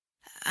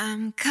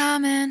I'm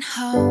coming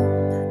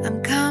home,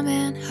 I'm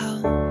coming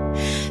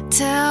home.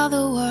 Tell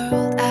the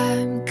world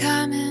I'm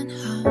coming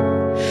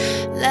home.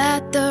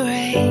 Let the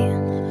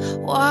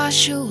rain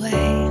wash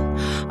away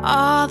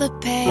all the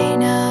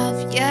pain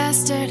of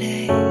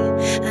yesterday.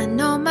 I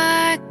know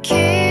my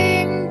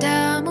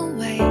kingdom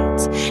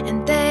awaits,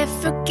 and they've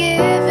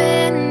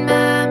forgiven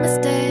my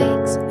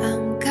mistakes.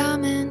 I'm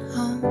coming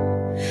home,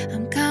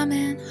 I'm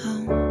coming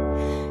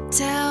home.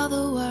 Tell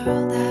the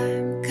world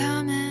I'm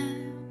coming.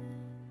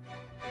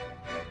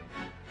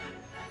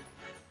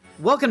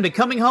 Welcome to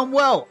Coming Home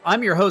Well.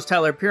 I'm your host,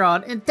 Tyler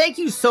Piron, and thank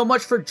you so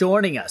much for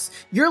joining us.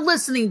 You're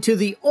listening to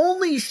the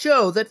only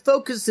show that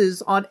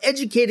focuses on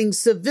educating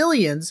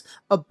civilians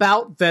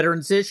about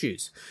veterans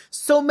issues.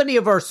 So many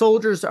of our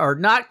soldiers are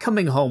not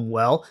coming home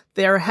well.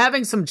 They are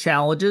having some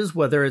challenges,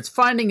 whether it's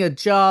finding a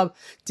job,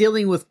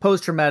 dealing with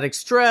post-traumatic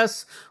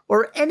stress,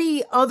 or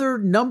any other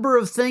number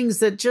of things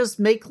that just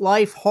make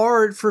life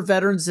hard for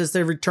veterans as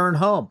they return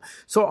home.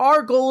 So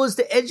our goal is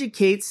to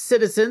educate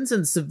citizens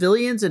and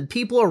civilians and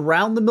people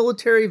around the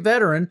military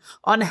veteran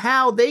on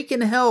how they can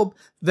help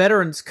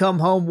veterans come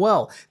home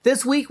well.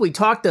 This week, we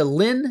talked to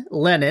Lynn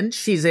Lennon.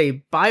 She's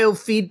a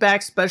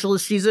biofeedback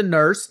specialist. She's a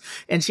nurse,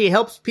 and she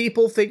helps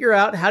people figure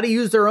out how to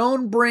use their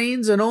own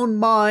brains and own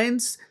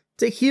minds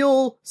to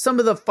heal some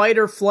of the fight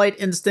or flight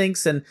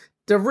instincts and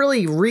to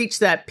really reach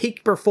that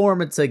peak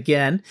performance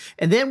again.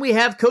 And then we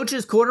have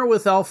Coach's Corner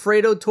with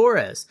Alfredo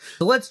Torres.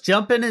 So let's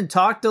jump in and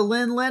talk to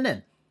Lynn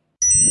Lennon.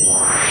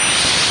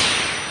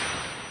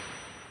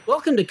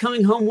 Welcome to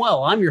Coming Home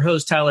Well. I'm your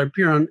host, Tyler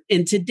Piron,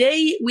 and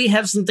today we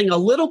have something a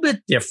little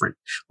bit different.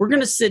 We're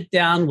going to sit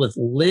down with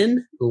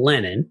Lynn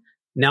Lennon.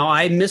 Now,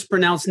 I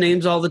mispronounce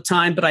names all the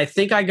time, but I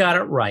think I got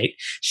it right.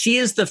 She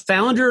is the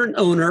founder and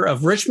owner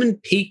of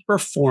Richmond Peak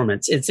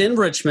Performance. It's in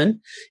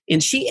Richmond,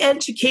 and she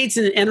educates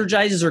and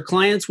energizes her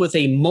clients with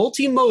a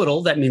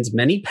multimodal, that means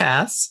many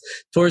paths,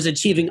 towards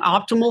achieving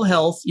optimal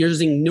health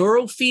using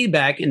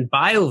neurofeedback and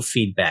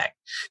biofeedback.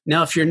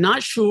 Now, if you're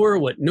not sure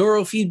what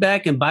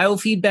neurofeedback and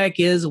biofeedback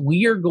is,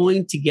 we are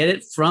going to get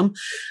it from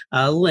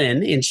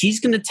Lynn, and she's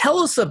going to tell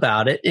us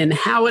about it and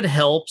how it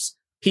helps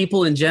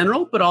people in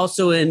general, but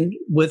also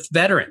with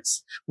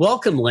veterans.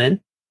 Welcome,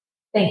 Lynn.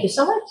 Thank you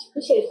so much.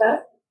 Appreciate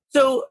that.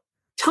 So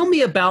tell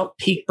me about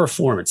peak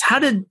performance. How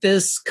did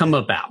this come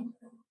about?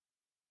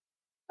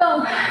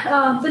 Well,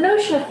 the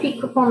notion of peak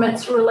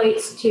performance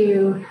relates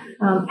to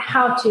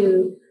how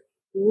to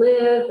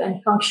live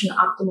and function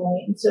optimally.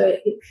 And so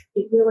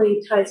it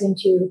really ties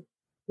into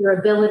your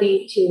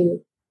ability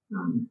to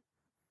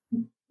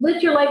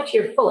live your life to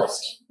your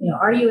fullest.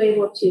 Are you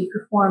able to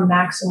perform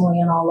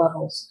maximally on all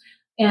levels?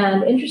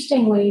 And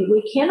interestingly,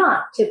 we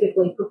cannot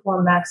typically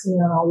perform maximally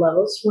on all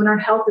levels when our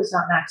health is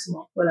not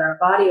maximal, whether our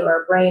body or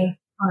our brain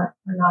are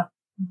not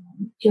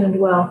tuned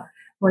well,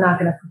 we're not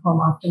going to perform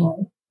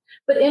optimally.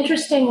 But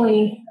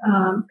interestingly,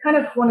 kind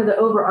of one of the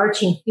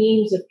overarching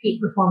themes of peak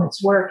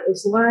performance work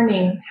is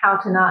learning how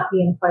to not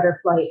be in fight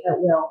or flight at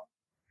will.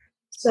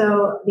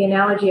 So the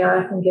analogy I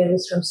often give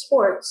is from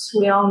sports.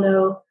 We all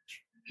know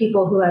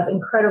people who have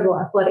incredible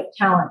athletic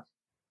talent.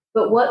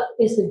 But what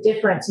is the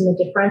difference in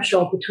the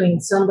differential between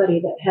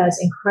somebody that has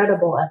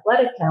incredible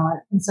athletic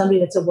talent and somebody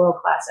that's a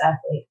world-class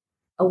athlete?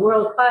 A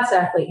world-class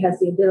athlete has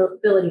the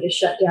ability to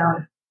shut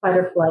down fight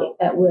or flight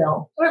at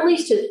will, or at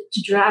least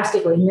to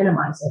drastically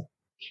minimize it.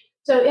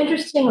 So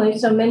interestingly,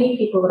 so many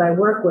people that I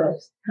work with,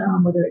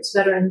 whether it's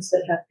veterans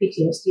that have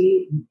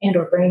PTSD and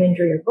or brain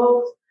injury or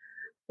both,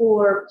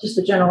 or just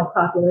the general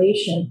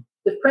population,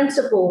 the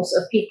principles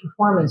of peak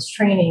performance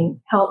training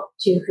help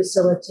to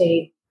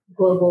facilitate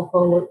global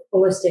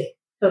holistic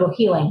total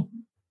healing.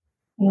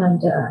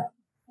 And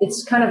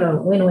it's kind of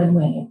a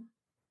win-win-win.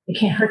 It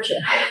can't hurt you.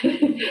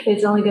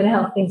 It's only going to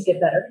help things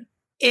get better.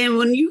 And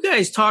when you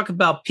guys talk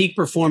about peak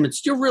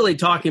performance, you're really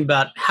talking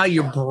about how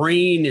your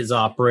brain is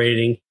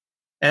operating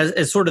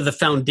as sort of the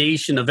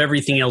foundation of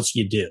everything else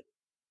you do.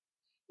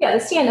 Yeah,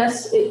 the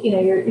CNS,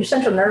 your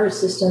central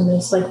nervous system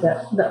is like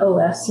the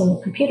OS in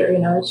the computer.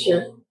 It's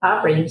your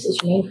operating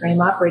system, your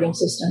mainframe operating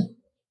system.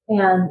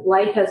 And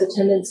life has a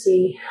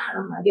tendency,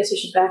 I guess I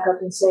should back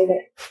up and say that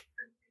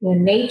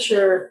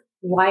nature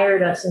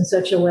wired us in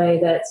such a way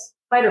that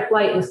fight or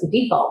flight was the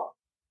default.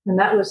 And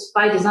that was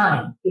by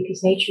design,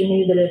 because nature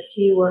knew that if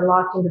you were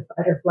locked into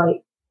fight or flight,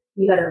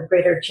 you had a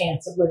greater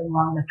chance of living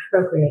long enough to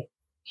procreate.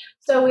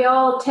 So we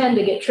all tend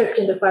to get tripped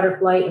into fight or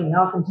flight, and we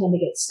often tend to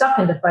get stuck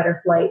into fight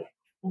or flight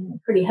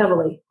pretty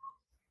heavily.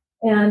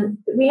 And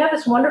we have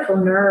this wonderful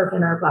nerve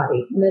in our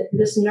body. And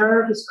this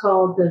nerve is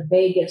called the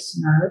vagus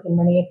nerve. And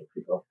many of the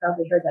people have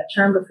probably heard that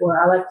term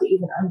before. I like to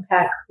even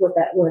unpack what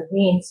that word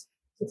means.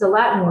 It's a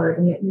Latin word,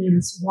 and it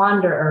means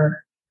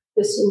wanderer.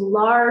 This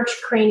large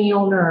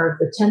cranial nerve,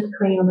 the 10th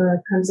cranial nerve,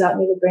 comes out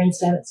near the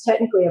brainstem. It's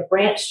technically a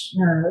branched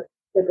nerve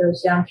that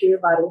goes down through your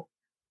body.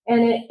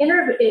 And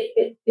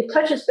it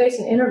touches base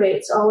and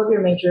innervates all of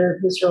your major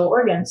visceral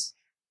organs.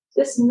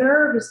 This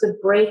nerve is the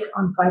brake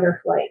on fight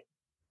or flight.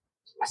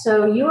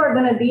 So you are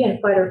going to be in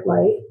fight or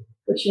flight,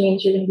 which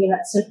means you're going to be in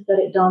that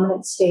sympathetic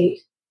dominant state.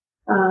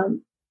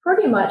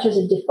 pretty much as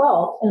a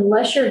default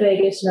unless your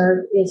vagus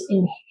nerve is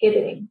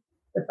inhibiting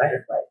the fight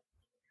or flight.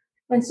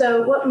 And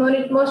so what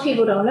most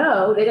people don't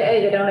know, they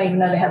don't even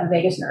know they have a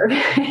vagus nerve.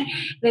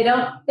 They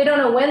don't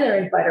know when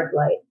they're in fight or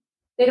flight.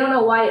 They don't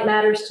know why it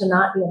matters to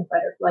not be in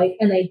fight or flight.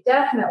 And they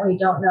definitely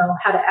don't know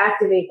how to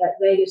activate that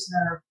vagus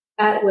nerve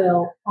at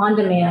will, on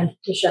demand,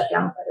 to shut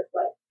down fight or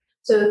flight.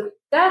 So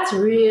that's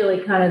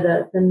really kind of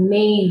the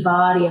main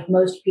body of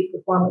most peak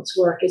performance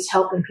work, is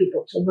helping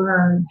people to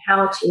learn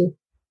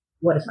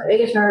what is my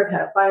vagus nerve, how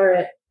to fire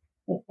it,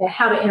 and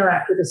how to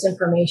interact with this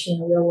information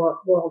in a real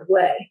world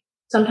way.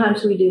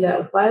 Sometimes we do that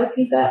with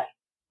biofeedback.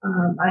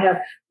 I have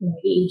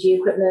EEG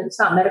equipment. It's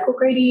not medical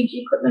grade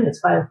EEG equipment.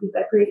 It's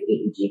biofeedback grade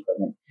EEG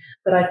equipment.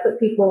 But I put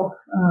people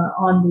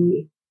on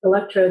the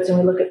electrodes and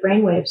we look at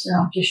brain waves, and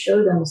I'll just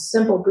show them a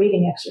simple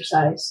breathing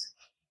exercise.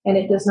 And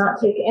it does not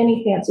take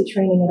any fancy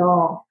training at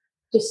all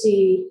to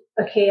see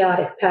a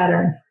chaotic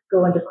pattern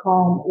go into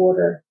calm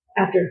order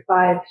after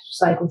 5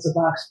 cycles of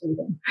box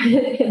breathing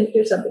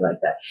or something like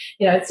that.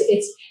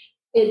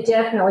 It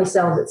definitely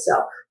sells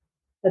itself.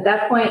 At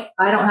that point,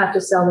 I don't have to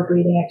sell the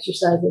breathing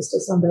exercises to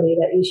somebody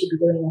that you should be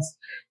doing this.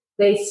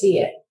 They see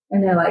it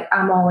and they're like,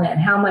 I'm all in.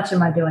 How much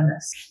am I doing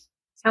this?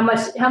 How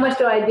much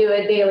do I do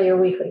it daily or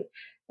weekly?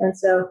 And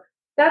so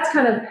that's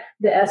kind of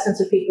the essence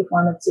of peak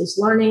performance, is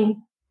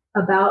learning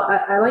about,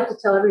 I like to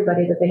tell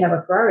everybody that they have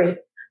a Ferrari.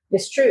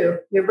 It's true.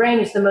 Your brain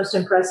is the most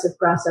impressive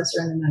processor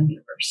in the known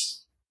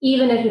universe,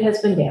 even if it has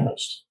been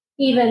damaged,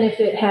 even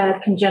if it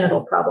had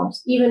congenital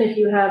problems, even if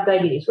you have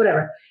diabetes,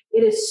 whatever.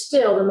 It is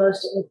still the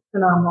most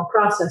phenomenal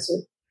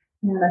processor.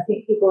 And I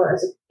think people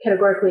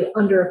categorically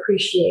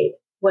underappreciate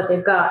what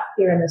they've got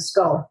here in the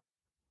skull.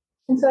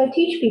 And so I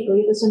teach people,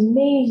 you have this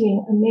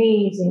amazing,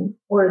 amazing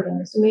organ,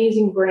 this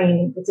amazing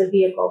brain. It's a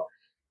vehicle.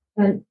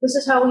 And this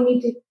is how we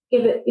need to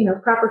give it,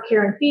 proper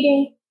care and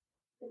feeding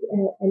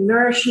and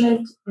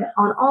nourishment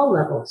on all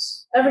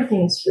levels.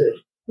 Everything is food,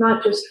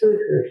 not just food,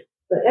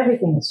 but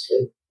everything is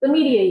food. The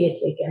media you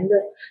take in,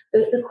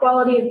 the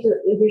quality of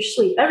your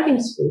sleep,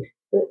 everything's food.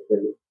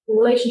 The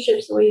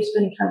relationships, the way you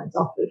spend your time, it's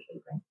all food for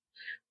the brain.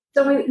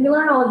 So we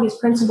learn all of these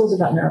principles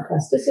about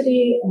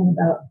neuroplasticity and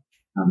about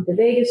the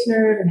vagus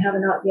nerve and how to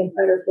not be in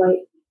fight or flight.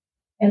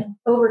 And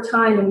over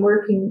time, in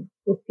working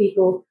with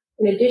people,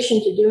 in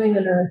addition to doing the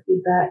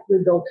neurofeedback, we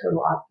build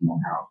total optimal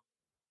health.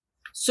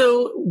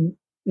 So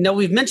now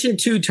we've mentioned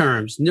 2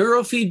 terms,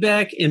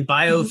 neurofeedback and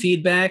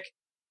biofeedback.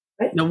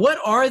 Mm-hmm. Right. Now, what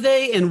are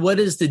they and what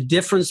is the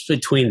difference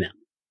between them?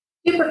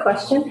 Super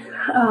question.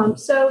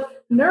 So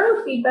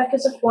neurofeedback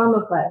is a form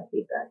of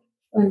biofeedback.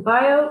 And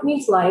bio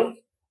means life.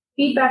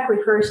 Feedback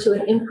refers to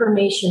an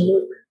information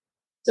loop.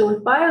 So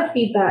with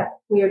biofeedback,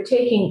 we are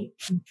taking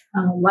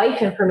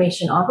life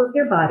information off of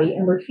your body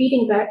and we're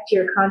feeding back to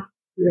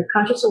your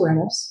conscious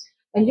awareness.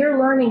 And you're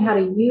learning how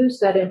to use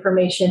that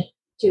information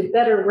to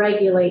better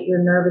regulate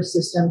your nervous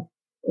system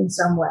in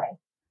some way.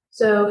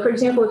 So, for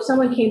example, if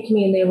someone came to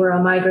me and they were a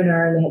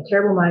migraineur and they had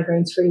terrible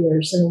migraines for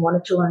years and they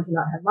wanted to learn to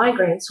not have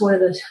migraines, one of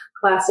the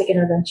classic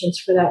interventions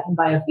for that in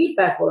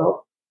biofeedback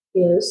world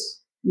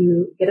is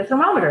you get a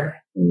thermometer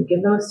and you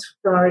give them a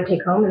thermometer to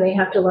take home, and they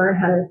have to learn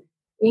how to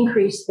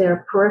increase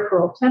their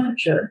peripheral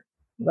temperature,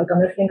 like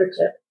on their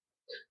fingertip,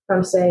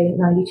 from say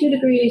 92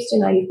 degrees to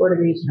 94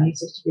 degrees,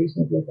 96 degrees,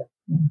 maybe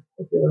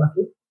if you're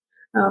lucky.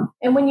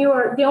 And when you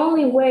are, the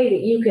only way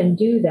that you can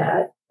do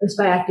that is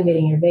by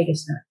activating your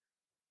vagus nerve.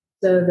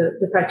 So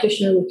the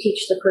practitioner would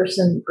teach the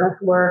person breath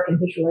work and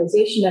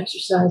visualization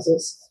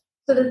exercises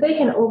so that they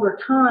can, over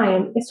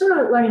time, it's sort of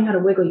like learning how to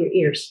wiggle your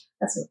ears.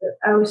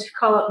 I always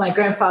call up my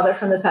grandfather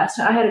from the past.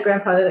 I had a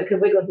grandfather that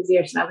could wiggle his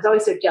ears, and I was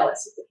always so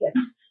jealous as a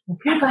kid.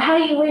 Grandpa, how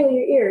do you wiggle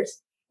your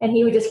ears? And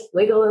he would just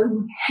wiggle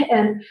them.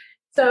 And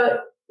so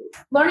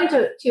learning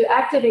to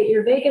activate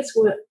your vagus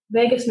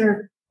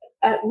nerve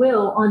at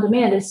will on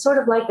demand is sort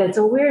of like that. It's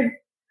a weird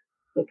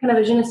kind of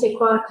a je ne sais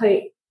quoi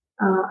type.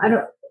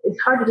 It's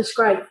hard to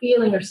describe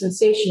feeling or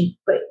sensation,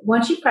 but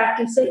once you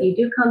practice it, you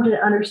do come to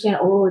understand,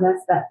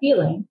 that's that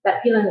feeling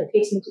that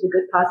takes me to the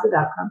good positive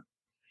outcome.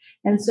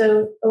 And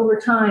so over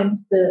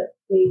time, the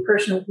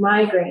person with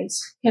migraines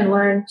can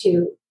learn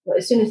to,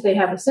 as soon as they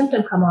have a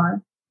symptom come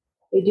on,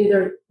 they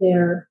do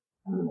their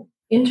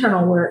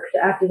internal work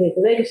to activate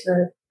the vagus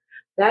nerve.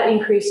 That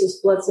increases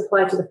blood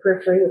supply to the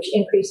periphery, which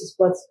increases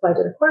blood supply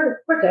to the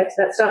cortex.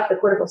 That stops the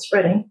cortical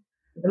spreading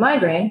of the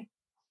migraine,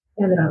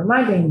 and they don't have a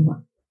migraine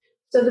anymore.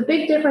 So the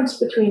big difference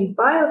between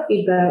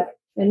biofeedback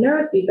and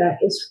neurofeedback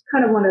is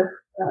kind of one of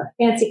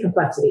fancy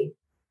complexity.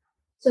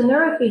 So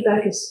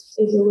neurofeedback is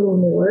a little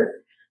newer.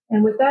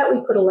 And with that,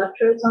 we put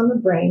electrodes on the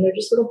brain. They're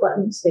just little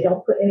buttons. They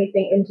don't put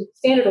anything into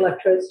standard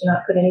electrodes, do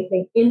not put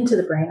anything into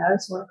the brain. I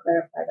just want to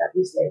clarify that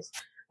these days.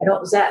 I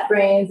don't zap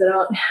brains.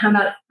 I'm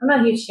not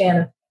a huge fan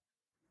of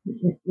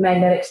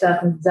magnetic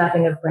stuff and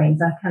zapping of brains.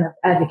 I kind of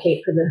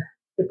advocate for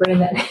the brain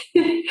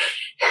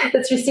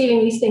that's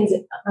receiving these things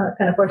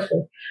kind of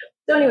forcefully.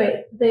 So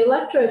anyway, the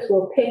electrodes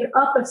will pick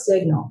up a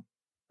signal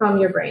from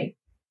your brain.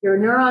 Your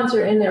neurons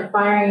are in there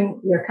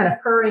firing, they're kind of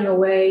purring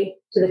away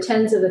to the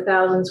tens of the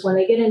thousands. When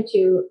they get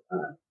into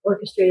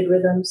orchestrated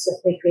rhythms,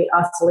 that they create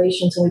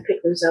oscillations, and we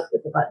pick those up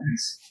with the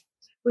buttons.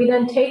 We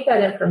then take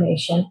that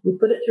information, we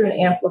put it through an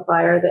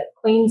amplifier that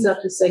cleans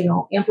up the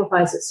signal,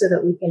 amplifies it so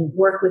that we can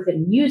work with it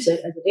and use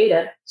it as a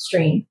data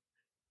stream.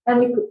 And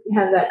we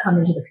have that come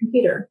into the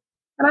computer.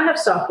 And I have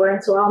software,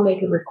 and so I'll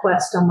make a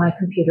request on my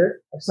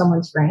computer of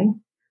someone's brain,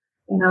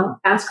 and I'll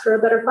ask for a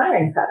better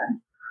firing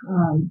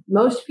pattern.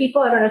 Most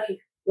people, I don't know if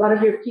a lot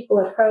of your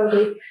people have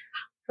probably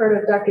heard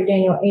of Dr.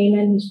 Daniel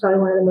Amen. He's probably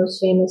one of the most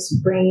famous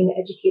brain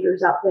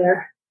educators out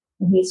there,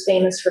 and he's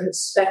famous for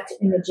his SPECT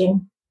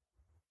imaging.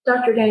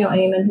 Dr. Daniel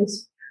Amen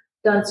has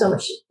done so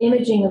much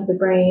imaging of the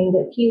brain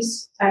that he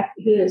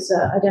has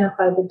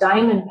identified the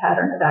diamond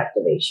pattern of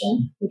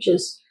activation, which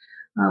is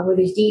where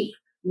these deep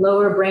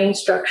lower brain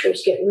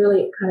structures get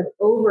really kind of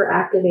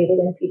overactivated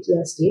in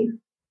PTSD,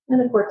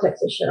 and the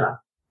cortex is shut off.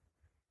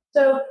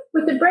 So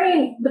with the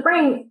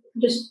brain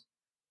just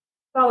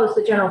follows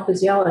the general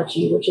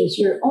physiology, which is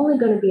you're only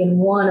going to be in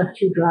one of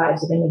two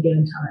drives at any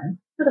given time,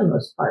 for the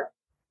most part.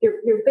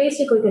 You're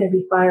basically going to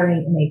be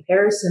firing in a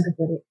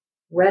parasympathetic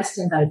rest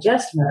and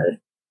digest mode,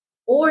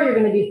 or you're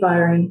going to be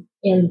firing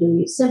in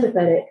the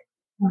sympathetic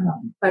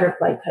fight or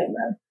flight type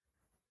mode.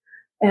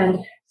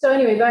 And so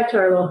anyway, back to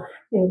our little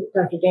thing with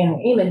Dr.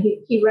 Daniel Amen,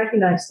 he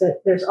recognized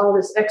that there's all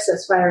this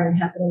excess firing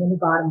happening in the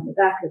bottom and the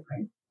back of the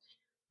brain.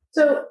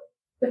 So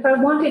if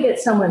I want to get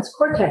someone's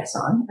cortex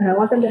on, and I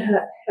want them to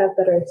have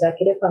better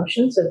executive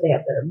function, so they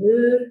have better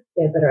mood,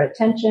 they have better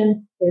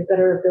attention, they have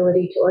better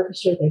ability to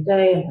orchestrate their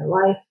day and their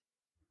life,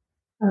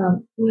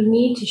 we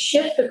need to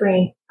shift the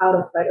brain out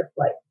of fight or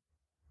flight.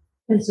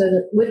 And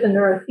so with the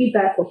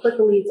neurofeedback, we'll put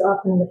the leads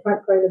often in the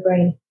front part of the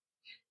brain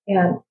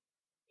and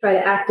try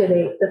to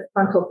activate the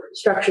frontal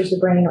structures of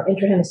the brain or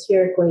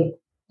intrahemispherically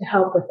to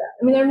help with that.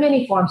 I mean, there are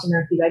many forms of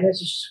neurofeedback. This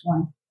is just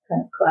one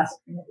kind of classic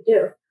thing that we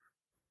do.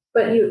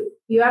 But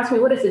you asked me,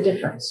 what is the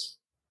difference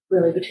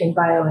really between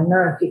bio and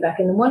neurofeedback?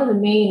 And one of the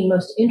main,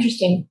 most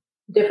interesting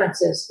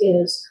differences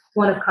is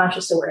one of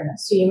conscious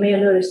awareness. So you may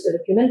have noticed that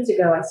a few minutes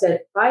ago, I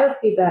said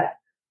biofeedback,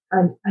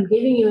 I'm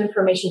giving you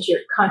information to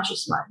your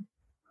conscious mind.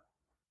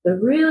 The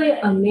really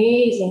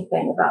amazing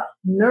thing about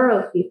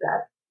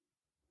neurofeedback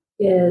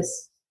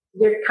is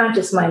your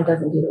conscious mind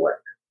doesn't do the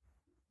work.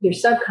 Your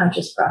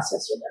subconscious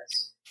processor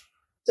does.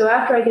 So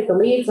after I get the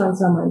leads on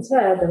someone's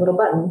head, the little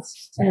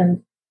buttons,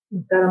 and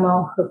we've got them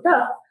all hooked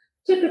up,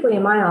 typically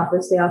in my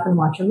office, they often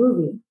watch a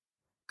movie.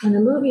 And the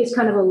movie is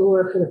kind of a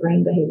lure for the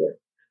brain behavior.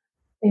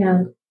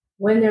 And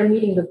when they're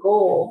meeting the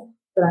goal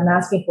that I'm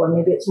asking for,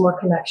 maybe it's more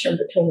connection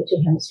between the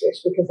two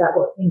hemispheres because that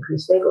will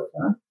increase vagal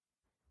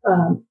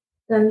tone,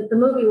 then the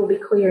movie will be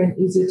clear and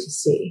easy to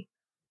see.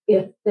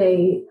 If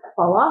they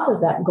fall off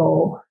of that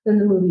goal, then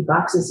the movie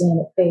boxes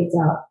in, it fades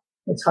out.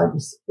 It's hard to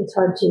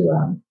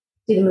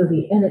see the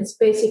movie. And it's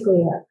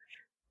basically,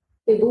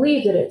 they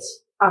believe that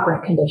it's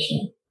operant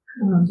conditioning.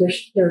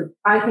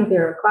 I think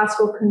there are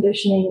classical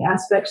conditioning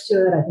aspects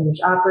to it. I think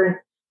there's operant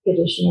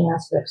conditioning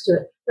aspects to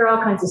it. There are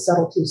all kinds of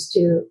subtleties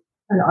to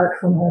an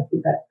artful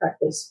neurofeedback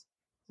practice.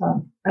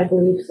 I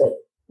believe that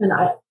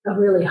a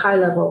really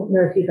high-level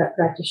neurofeedback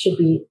practice should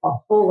be a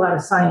whole lot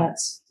of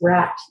science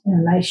wrapped in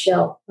a nice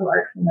shell of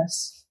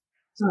artfulness,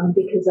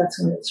 because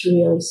that's when it's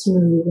really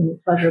smooth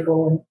and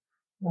pleasurable,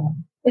 and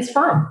it's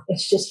fun.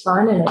 It's just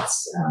fun, and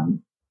it's.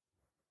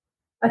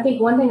 I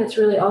think one thing that's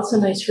really also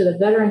nice for the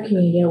veteran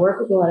community, I work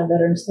with a lot of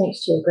veterans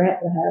thanks to a grant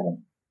that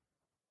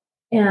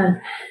I have,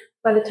 and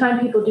by the time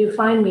people do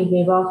find me,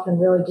 they've often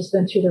really just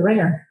been through the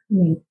ringer. I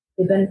mean,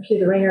 they've been through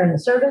the ringer in the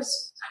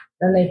service.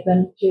 Then they've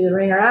been through the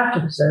ringer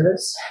after the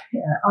service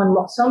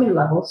on so many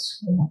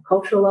levels,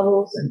 cultural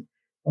levels, and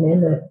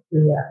in the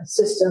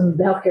system,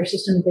 the healthcare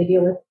system that they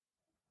deal with.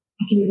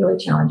 It can be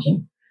really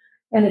challenging.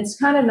 And it's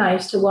kind of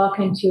nice to walk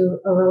into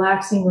a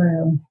relaxing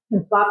room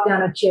and flop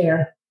down a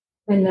chair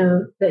and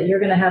know that you're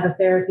going to have a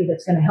therapy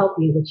that's going to help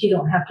you, that you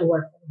don't have to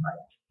work anymore.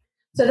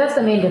 So that's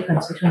the main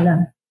difference between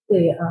them,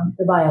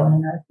 the bio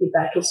and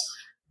neurofeedback is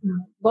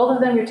both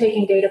of them, you're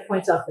taking data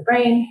points off the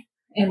brain,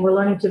 and we're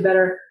learning to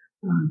better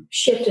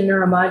shift and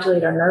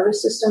neuromodulate our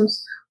nervous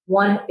systems.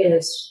 One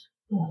is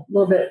a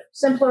little bit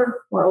simpler,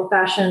 more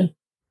old-fashioned,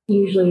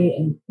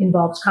 usually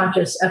involves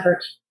conscious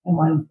effort, and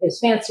one is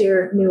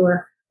fancier,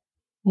 newer,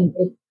 and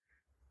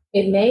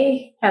it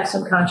may have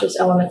some conscious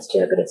elements to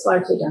it, but it's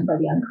largely done by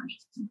the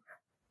unconscious.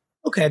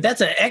 Okay,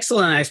 that's an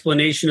excellent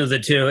explanation of the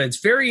two. It's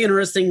very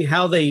interesting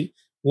how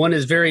one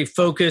is very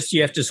focused.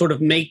 You have to sort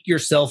of make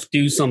yourself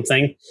do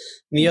something. And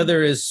the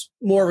other is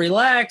more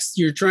relaxed.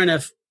 You're trying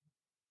to,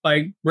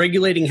 by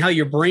regulating how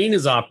your brain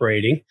is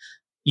operating,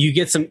 you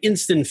get some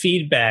instant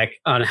feedback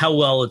on how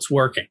well it's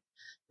working.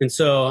 And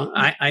so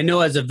I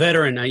know as a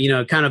veteran,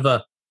 kind of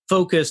a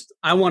focused,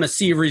 I want to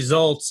see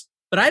results,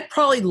 but I'd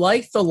probably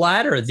like the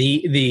latter,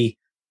 the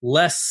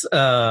less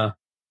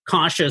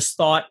conscious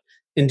thought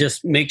and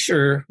just make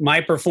sure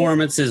my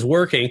performance is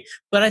working.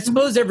 But I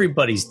suppose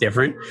everybody's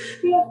different.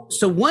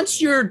 So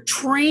once you're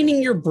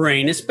training your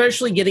brain,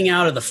 especially getting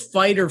out of the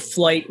fight or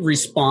flight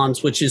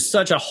response, which is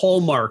such a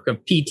hallmark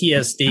of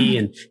PTSD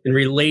and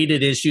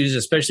related issues,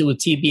 especially with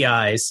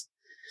TBIs,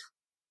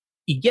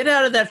 you get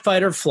out of that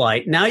fight or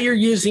flight. Now you're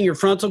using your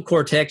frontal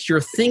cortex.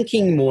 You're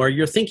thinking more.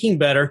 You're thinking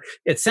better.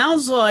 It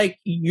sounds like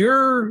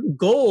your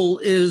goal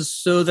is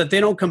so that they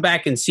don't come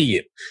back and see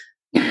you.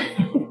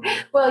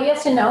 Well,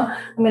 yes and no.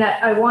 I mean,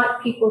 I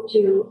want people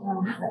to,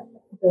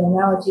 the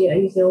analogy, I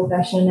use the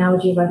old-fashioned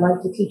analogy of I'd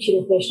like to teach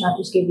you to fish, not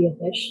just give you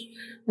a fish.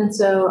 And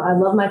so I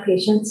love my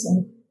patients,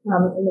 and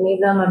many of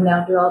them I've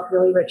now developed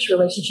really rich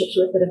relationships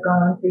with that have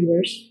gone on for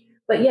years.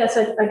 But yes,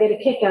 I get a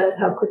kick out of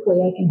how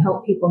quickly I can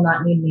help people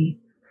not need me.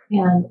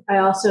 And I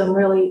also am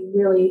really,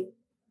 really,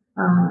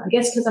 I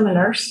guess because I'm a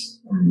nurse,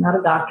 I'm not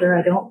a doctor.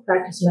 I don't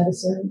practice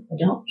medicine. I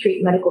don't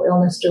treat medical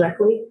illness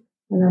directly,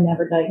 and I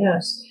never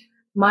diagnose.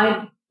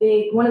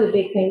 One of the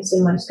big things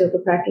in my scope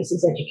of practice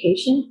is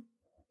education.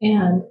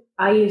 And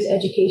I use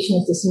education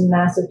as this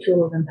massive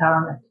tool of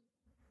empowerment.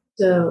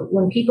 So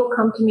when people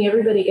come to me,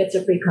 everybody gets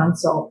a free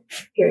consult,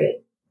 period.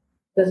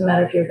 Doesn't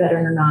matter if you're a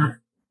veteran or not.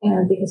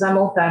 And because I'm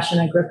old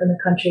fashioned, I grew up in the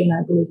country and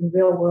I believe in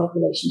real world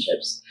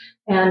relationships.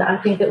 And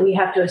I think that we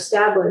have to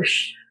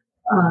establish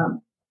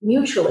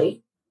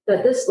mutually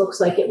that this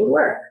looks like it would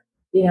work.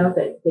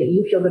 That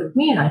you feel good with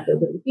me and I feel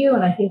good with you.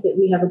 And I think that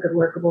we have a good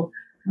workable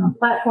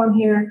platform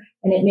here,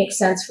 and it makes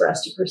sense for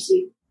us to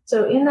proceed.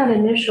 So in that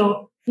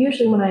initial,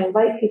 usually when I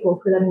invite people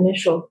for that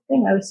initial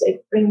thing, I would say,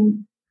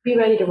 be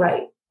ready to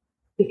write,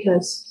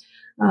 because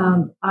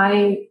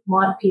I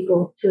want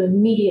people to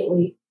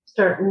immediately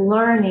start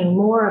learning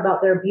more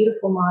about their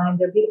beautiful mind,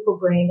 their beautiful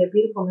brain, their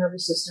beautiful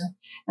nervous system,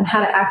 and how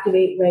to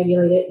activate,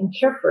 regulate it, and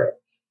care for it.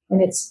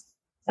 And it's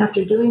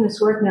after doing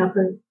this work now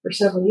for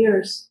several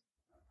years,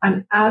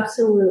 I'm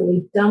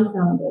absolutely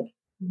dumbfounded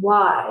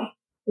why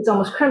it's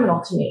almost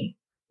criminal to me.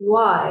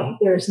 Why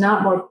there's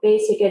not more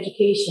basic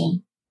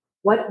education.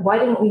 Why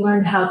didn't we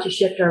learn how to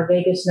shift our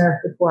vagus nerve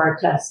before our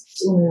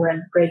tests when we were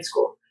in grade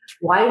school?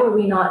 Why were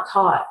we not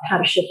taught how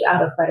to shift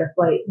out of fight or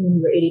flight when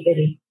we were itty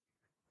bitty?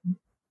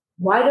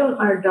 Why don't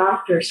our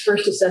doctors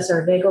first assess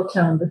our vagal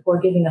tone before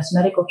giving us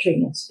medical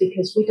treatments?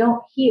 Because we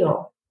don't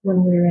heal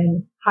when we're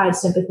in high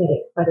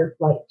sympathetic fight or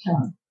flight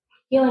tone.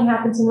 Healing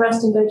happens in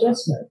rest and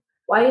digest mode.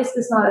 Why is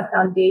this not a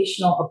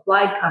foundational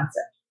applied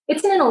concept?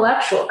 It's an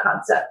intellectual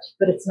concept,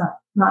 but it's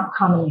not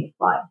commonly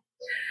applied.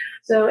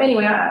 So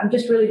anyway, I'm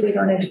just really big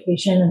on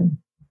education. And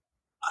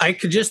I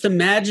could just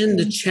imagine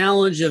the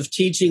challenge of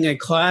teaching a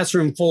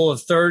classroom full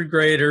of third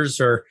graders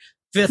or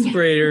fifth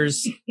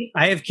graders.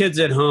 I have kids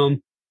at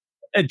home,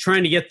 and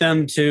trying to get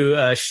them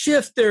to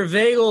shift their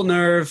vagal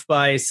nerve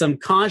by some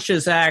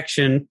conscious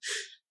action.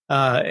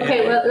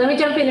 Okay, well, let me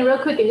jump in real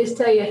quick and just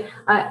tell you,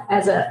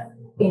 as a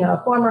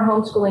former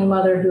homeschooling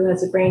mother who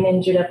has a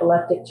brain-injured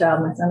epileptic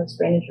child, my son is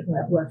brain-injured from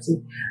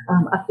epilepsy,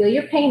 I feel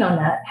your pain on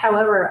that.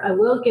 However, I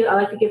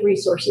like to give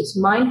resources.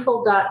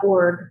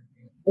 Mindful.org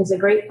is a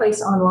great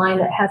place online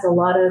that has a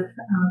lot of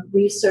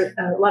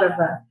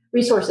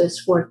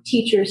resources for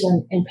teachers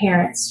and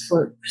parents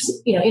for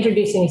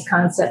introducing these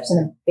concepts in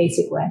a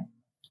basic way.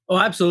 Oh,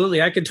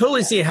 absolutely. I could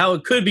totally see how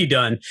it could be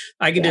done.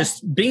 I can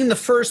just, being the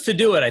first to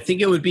do it, I think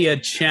it would be a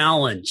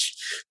challenge.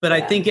 But I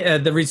think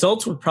the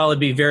results would probably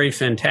be very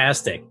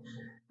fantastic.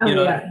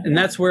 And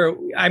that's where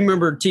I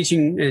remember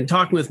teaching and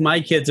talking with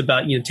my kids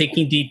about,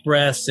 taking deep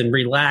breaths and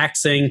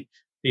relaxing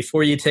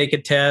before you take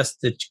a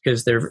test,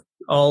 because they're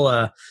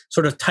all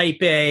sort of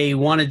type A,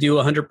 want to do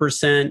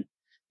 100%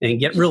 and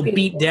get real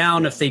beat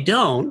down if they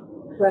don't.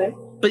 Right.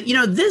 But,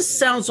 this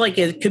sounds like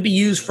it could be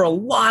used for a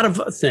lot of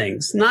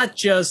things, not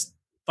just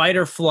fight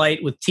or flight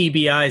with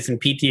TBIs and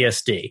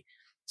PTSD.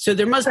 So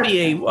there must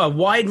be a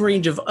wide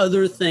range of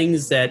other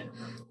things that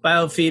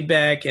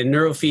biofeedback and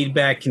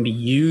neurofeedback can be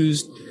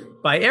used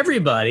by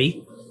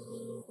everybody.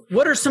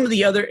 What are some of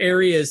the other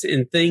areas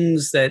and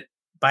things that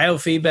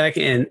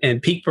biofeedback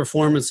and peak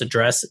performance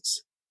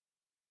addresses?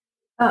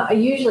 I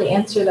usually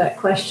answer that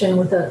question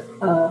with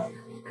a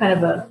kind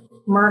of a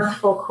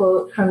mirthful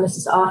quote from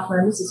Mrs.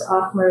 Offmer. Mrs.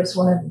 Offmer is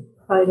one of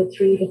probably the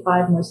 3 to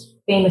 5 most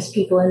famous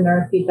people in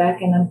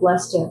neurofeedback, and I'm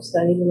blessed to have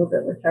studied a little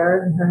bit with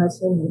her and her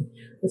husband and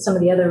with some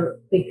of the other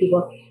big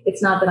people.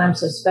 It's not that I'm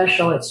so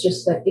special. It's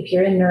just that if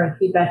you're in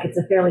neurofeedback, it's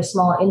a fairly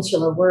small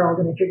insular world,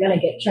 and if you're going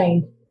to get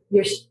trained,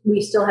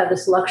 we still have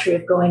this luxury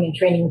of going and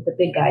training with the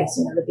big guys,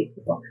 the big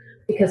people,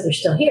 because they're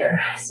still here.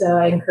 So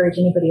I encourage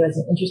anybody who has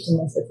an interest in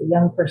this as a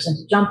young person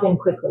to jump in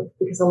quickly,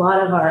 because a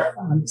lot of our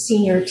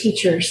senior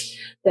teachers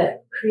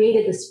that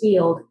created this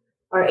field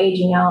are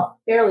aging out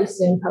fairly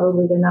soon.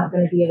 Probably they're not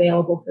going to be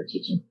available for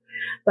teaching.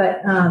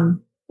 But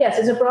yes,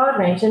 it's a broad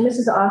range. And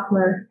Mrs.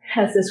 Offmer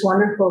has this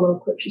wonderful little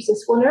quip. She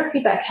says, well,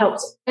 neurofeedback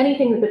helps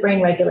anything that the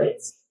brain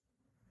regulates.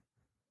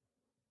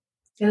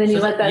 And then you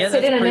let that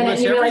sit in a minute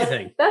and you realize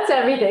that's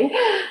everything.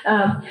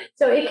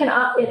 So it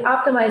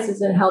optimizes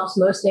and helps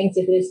most things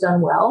if it is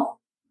done well.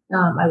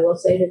 I will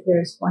say that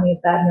there's plenty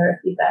of bad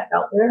neurofeedback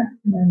out there,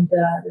 and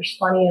there's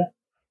plenty of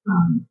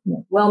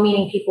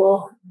well-meaning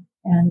people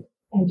and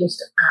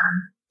just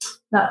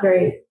not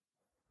very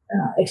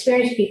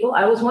experienced people.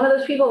 I was one of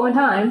those people at one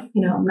time.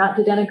 Not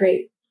to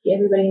denigrate.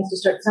 Everybody needs to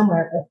start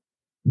somewhere,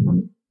 but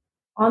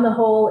on the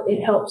whole,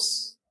 it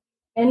helps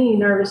any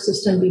nervous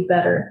system be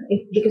better?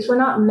 Because we're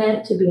not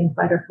meant to be in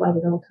fight or flight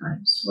at all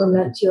times. We're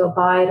meant to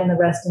abide in a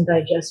rest and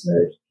digest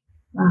mode.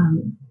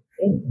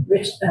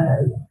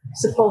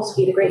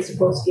 Sapolsky, the great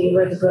Sapolsky,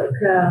 wrote the book,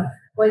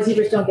 Why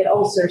Zebras Don't Get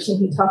Ulcers, and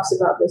he talks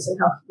about this and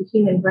how the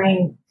human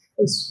brain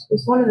is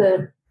one of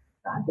the,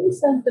 I think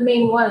it's the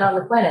main one on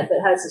the planet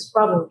that has this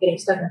problem of getting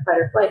stuck in fight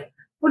or flight.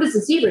 What does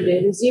the zebra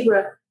do? The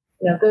zebra,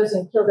 goes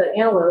and kills that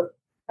antelope,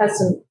 has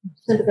some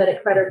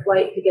sympathetic fight or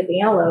flight to get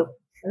the antelope,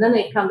 and then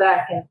they come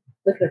back and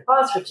lick their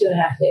paws for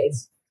 2.5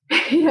 days.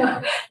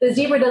 The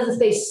zebra doesn't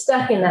stay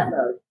stuck in that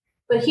mode.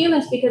 But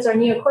humans, because our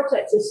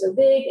neocortex is so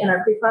big and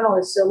our prefrontal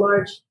is so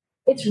large,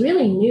 it's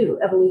really new,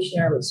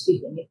 evolutionarily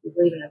speaking. If you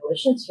believe in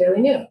evolution, it's fairly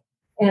new.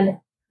 And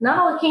not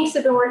all the kinks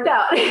have been worked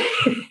out.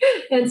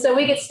 And so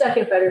we get stuck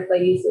in fight or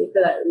flight easily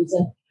for that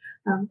reason.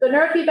 But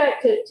neurofeedback,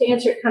 to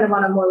answer it kind of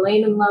on a more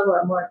layman level or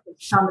a more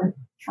common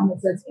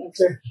sense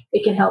answer,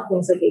 it can help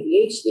things like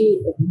ADHD.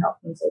 It can help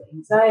things like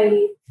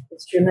anxiety.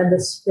 It's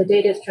tremendous. The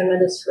data is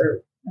tremendous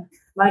for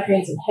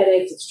migraines and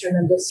headaches. It's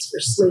tremendous for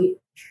sleep.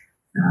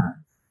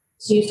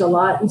 It's used a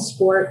lot in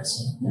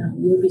sports.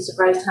 You would be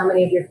surprised how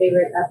many of your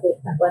favorite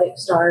athletic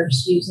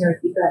stars use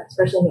neurofeedback,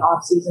 especially in the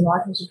off season. A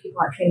lot of times when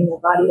people aren't training their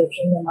body, they're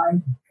training their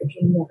mind, they're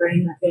training their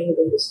brain, they're training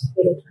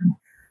their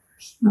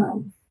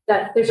time.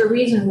 That there's a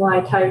reason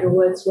why Tiger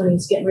Woods, when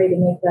he's getting ready to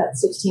make that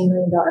 $16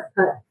 million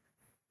cut,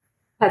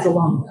 has a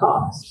long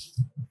pause.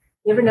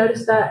 You ever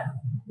notice that?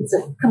 It's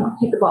like, come on,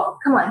 hit the ball.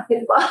 Come on,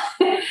 hit the ball.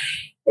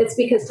 It's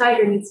because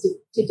Tiger needs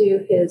to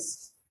do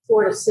his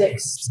 4 to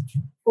 6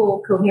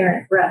 full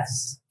coherent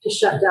breaths to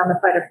shut down the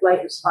fight or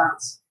flight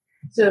response.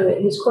 So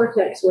that his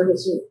cortex, where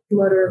his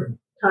motor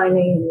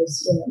timing and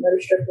his motor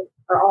strip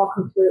are all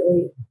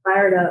completely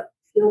fired up,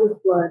 filled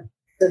with blood,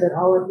 so that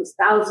all of his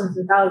thousands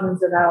and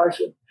thousands of hours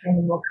of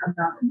training will come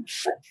out in the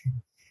putt.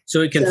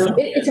 So he can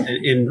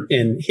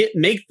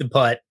make the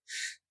putt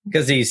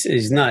because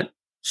he's not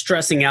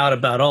stressing out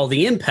about all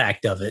the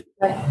impact of it.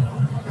 Right.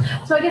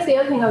 So I guess the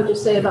other thing I would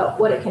just say about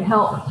what it can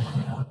help,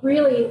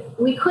 really,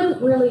 we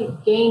couldn't really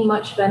gain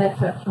much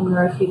benefit from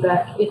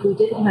neurofeedback if we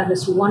didn't have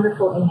this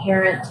wonderful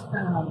inherent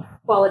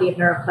quality of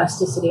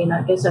neuroplasticity. And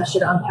I guess I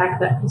should unpack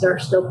that because there are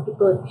still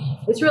people,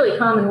 it's really a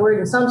common word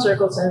in some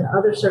circles and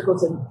other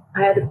circles. And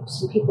I had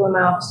some people in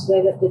my office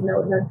today that didn't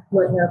know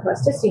what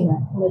neuroplasticity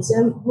meant. And it's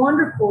a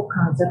wonderful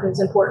concept. And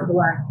it's important to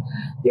learn.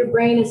 Your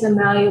brain is a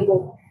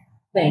malleable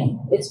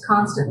thing. It's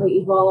constantly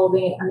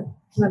evolving.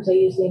 Sometimes I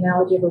use the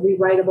analogy of a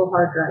rewritable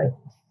hard drive.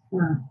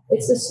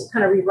 It's this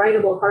kind of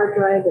rewritable hard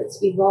drive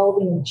that's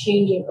evolving and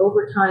changing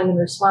over time in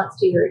response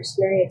to your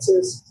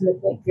experiences,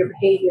 your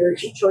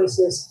behaviors, your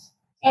choices.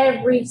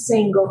 Every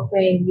single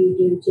thing you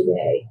do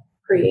today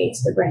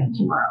creates the brain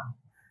tomorrow.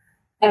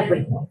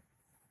 Everything.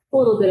 A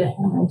little bit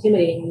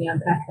intimidating when you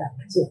unpack that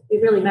because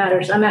it really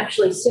matters. I'm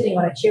actually sitting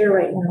on a chair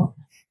right now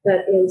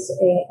that is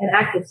an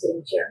active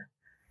sitting chair.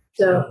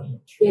 So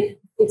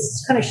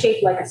it's kind of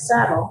shaped like a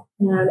saddle.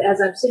 And as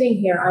I'm sitting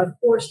here, I'm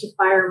forced to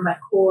fire my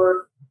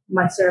core,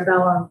 my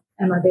cerebellum,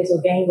 and my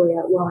basal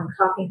ganglia while I'm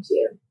talking to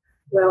you.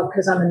 Well,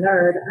 because I'm a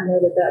nerd, I know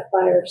that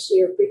fires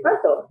your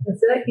prefrontal. And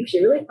so that keeps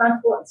you really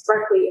frontal and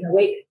sparkly and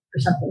awake for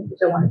something, which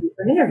I want to do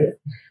for an interview.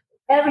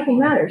 Everything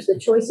matters. The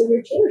choice of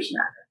your chairs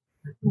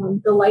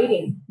matter. The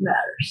lighting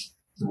matters.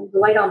 The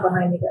light on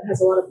behind me that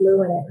has a lot of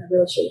blue in it, I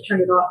really should have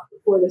turned it off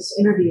before this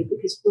interview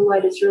because blue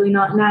light is really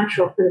not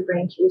natural for the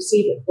brain to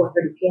receive at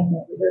 4:30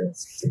 p.m.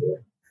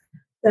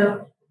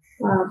 So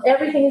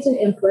everything is an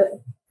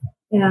input.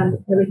 And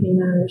everything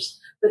matters.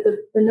 But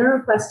the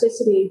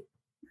neuroplasticity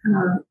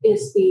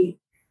is the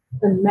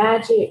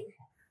magic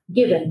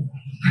given.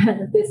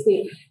 It's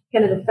the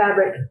kind of the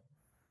fabric.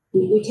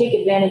 We take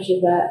advantage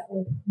of that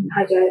and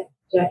hijack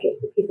it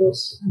for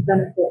people's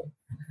benefit.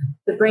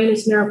 The brain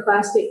is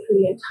neuroplastic for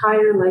the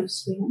entire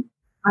lifespan.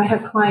 I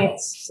have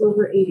clients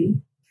over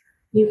 80.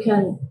 You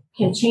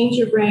can change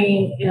your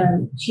brain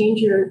and tune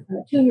your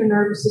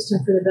nervous system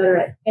for the better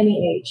at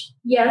any age.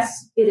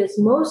 Yes, it is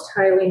most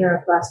highly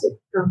neuroplastic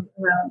from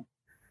around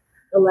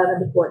 11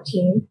 to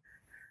 14,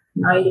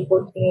 9 to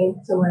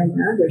 14, somewhere in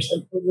there. There's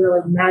a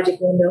really magic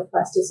window of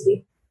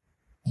plasticity.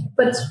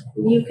 But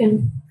you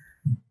can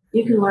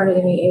learn at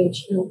any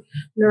age. And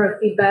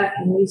neurofeedback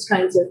and these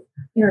kinds of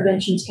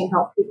interventions can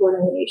help people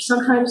at any age.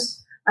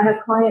 Sometimes I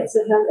have clients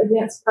that have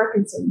advanced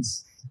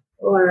Parkinson's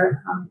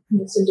or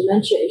some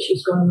dementia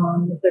issues going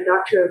on. If their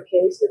doctor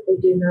okays that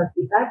they do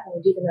neurofeedback, and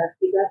we do the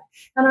neurofeedback.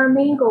 And our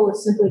main goal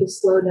is simply to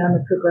slow down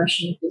the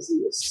progression of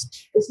disease.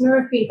 Is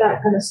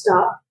neurofeedback going to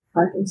stop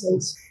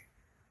Parkinson's?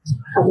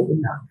 Probably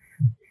not.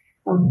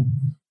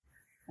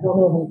 I don't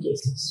know of any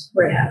cases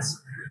where it has,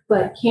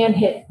 but can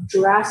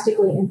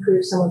drastically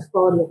improve someone's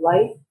quality of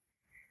life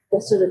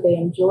so that they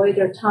enjoy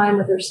their time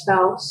with their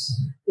spouse,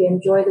 they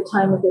enjoy the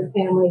time with their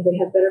family, they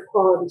have better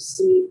quality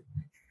sleep.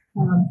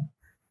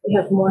 They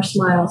have more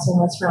smiles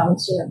and less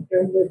frowns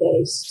during their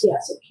days.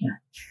 Yes, it can.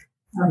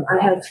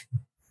 I have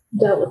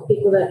dealt with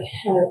people that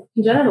have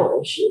congenital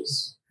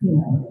issues.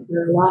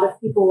 There are a lot of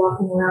people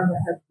walking around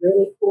that have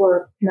really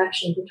poor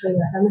connection between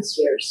their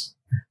hemispheres.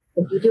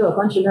 if you do a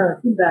bunch of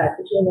neurofeedback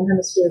between the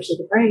hemispheres of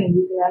the brain,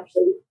 you can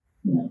actually,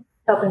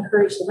 help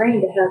encourage the brain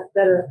to have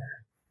better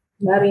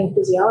mapping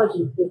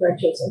physiology with regard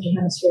to its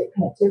interhemispheric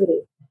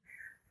connectivity.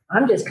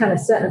 I'm just kind of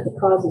setting up the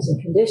causes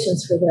and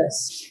conditions for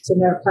this. The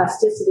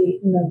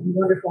neuroplasticity and the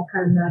wonderful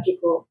kind of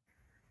magical,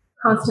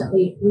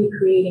 constantly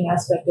recreating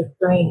aspect of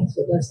brain is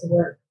what does the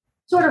work.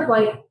 Sort of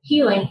like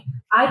healing.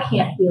 I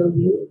can't heal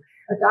you.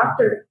 A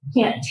doctor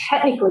can't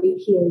technically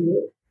heal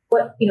you.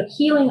 But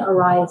healing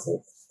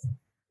arises.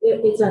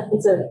 It's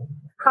a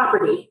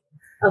property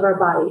of our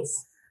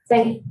bodies.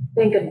 Thank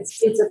goodness.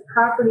 It's a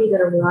property that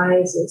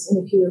arises.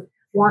 And if you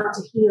want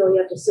to heal, you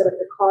have to set up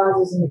the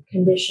causes and the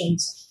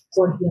conditions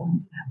for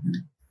healing.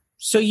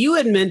 So you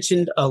had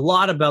mentioned a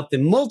lot about the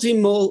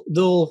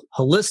multimodal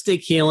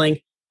holistic healing.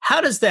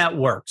 How does that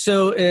work?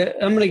 So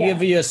I'm going to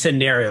give you a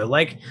scenario.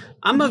 Like,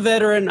 I'm a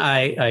veteran.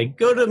 I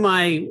go to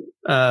my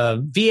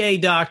VA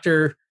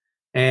doctor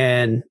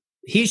and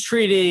he's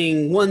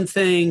treating one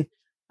thing.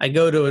 I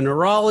go to a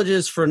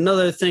neurologist for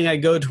another thing. I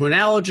go to an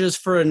allergist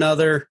for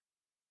another.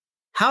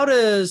 How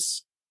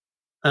does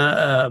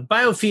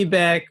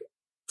biofeedback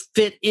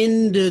fit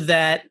into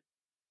that?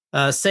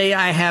 Say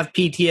I have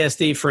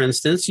PTSD, for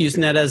instance,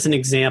 using that as an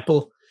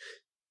example.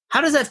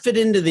 How does that fit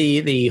into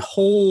the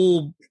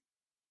whole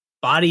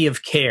body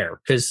of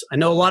care? Because I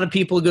know a lot of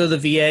people go to the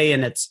VA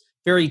and it's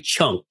very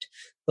chunked.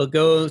 They'll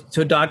go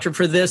to a doctor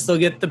for this, they'll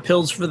get the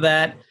pills for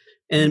that,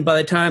 and by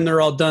the time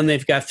they're all done,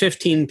 they've got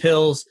 15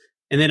 pills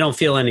and they don't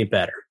feel any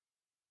better.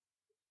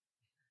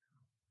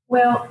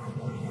 Well,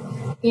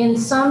 in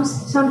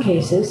some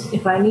cases,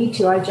 if I need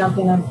to, I jump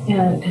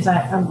in because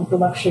I'm with the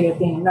luxury of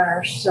being a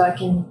nurse, so I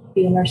can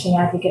be a nursing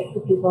advocate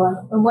for people.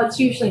 And what's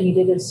usually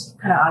needed is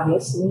kind of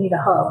obvious. You need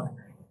a hub.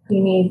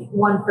 You need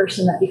one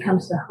person that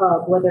becomes the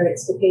hub, whether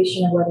it's the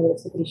patient or whether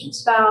it's the patient's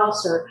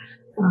spouse, or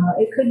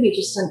it could be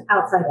just an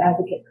outside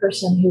advocate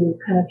person who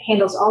kind of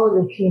handles all of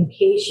the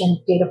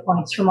communication data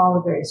points from all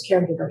the various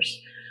caregivers.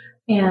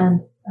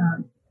 And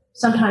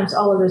sometimes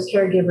all of those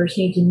caregivers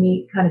need to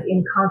meet kind of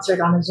in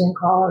concert on a Zoom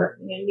call, or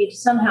need to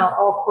somehow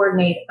all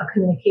coordinate a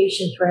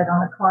communication thread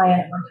on a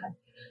client at one time.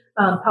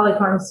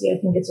 Polypharmacy,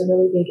 I think it's a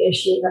really big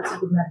issue. That's a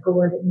good medical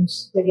word. It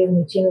means they're giving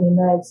me too many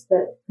meds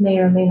that may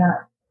or may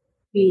not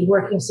be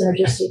working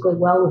synergistically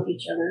well with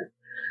each other.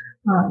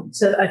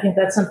 So I think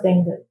that's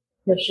something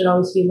that should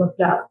always be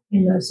looked at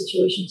in those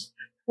situations.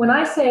 When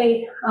I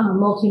say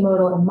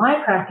multimodal in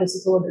my practice,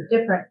 it's a little bit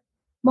different.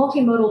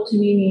 Multimodal to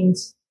me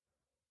means,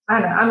 I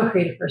don't know, I'm a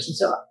creative person.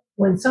 So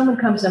when someone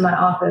comes in my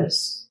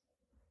office,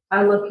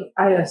 I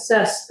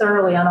assess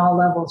thoroughly on all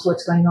levels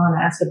what's going on.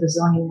 I ask a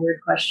bazillion weird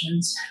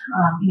questions.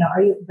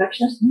 Are you a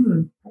perfectionist?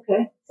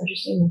 Okay,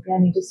 interesting. Maybe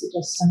I need to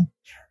suggest some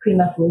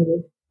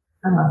pre-methylated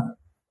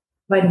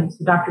vitamins.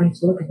 The doctor needs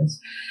to look at this.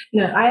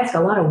 I ask a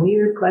lot of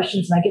weird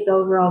questions and I get the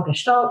overall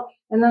gestalt,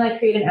 and then I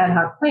create an ad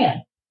hoc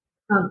plan.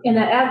 And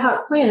that ad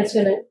hoc plan is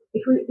going to,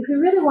 if we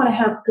really want to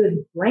have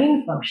good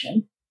brain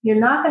function, you're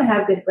not going to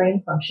have good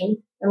brain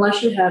function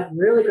unless you have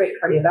really great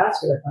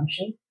cardiovascular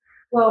function.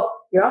 Well,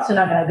 you're also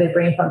not going to have good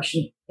brain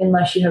function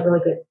unless you have really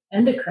good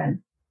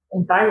endocrine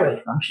and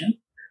thyroid function.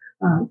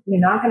 You're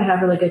not going to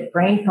have really good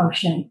brain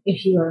function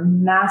if you are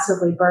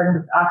massively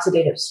burdened with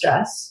oxidative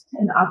stress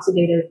and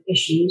oxidative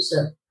issues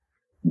of,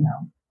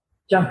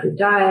 junk food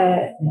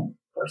diet and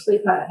poor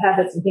sleep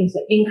habits and things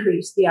that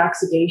increase the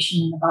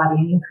oxidation in the body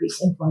and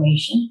increase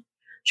inflammation.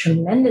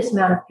 Tremendous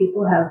amount of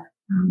people have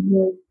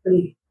really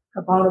pretty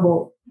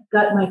abominable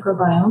gut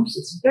microbiomes.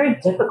 It's very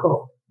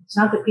difficult. It's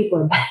not that people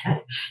are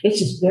bad. It's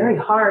just very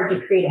hard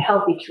to create a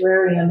healthy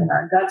terrarium in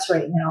our guts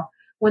right now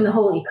when the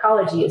whole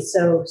ecology is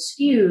so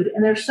skewed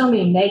and there's so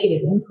many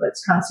negative inputs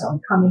constantly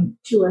coming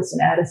to us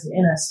and at us and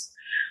in us.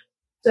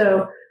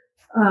 So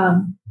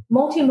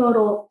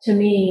multimodal to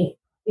me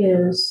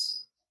is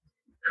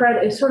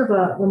sort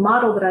of the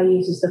model that I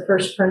use is the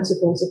first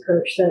principles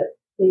approach that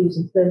they use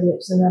in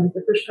physics. And then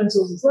the first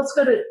principles is let's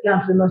go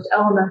down to the most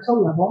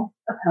elemental level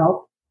of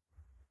health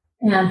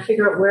and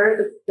figure out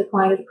where the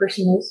client or the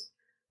person is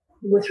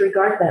with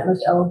regard to that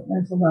most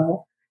elemental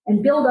level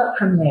and build up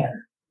from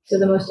there. So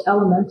the most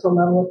elemental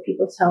level of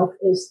people's health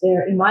is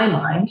there, in my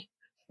mind,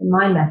 in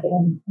my method,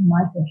 and in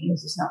my thinking,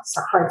 this is not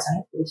hard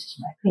science, but this is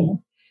my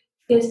opinion,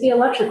 is the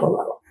electrical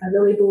level. I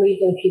really believe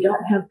that if you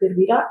don't have good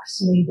redox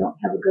and you don't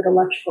have a good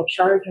electrical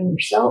charge on your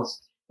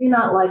cells, you're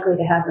not likely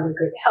to have really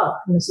great health.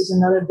 And this is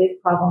another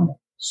big problem that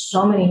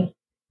so many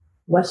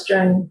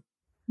Western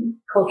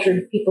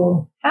cultured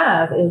people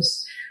have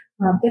is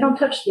they don't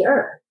touch the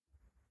earth.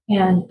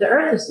 And the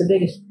earth is the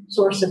biggest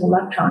source of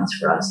electrons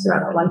for us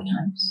throughout our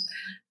lifetimes.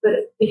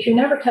 But if you're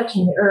never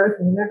touching the earth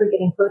and you're never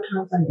getting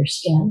photons on your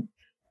skin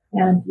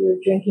and you're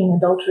drinking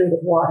adulterated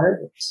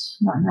water that's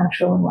not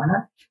natural and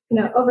whatnot,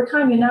 over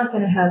time, you're not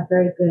going to have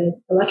very good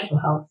electrical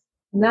health.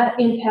 And that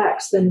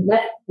impacts the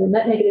net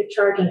negative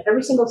charge on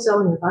every single cell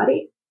in your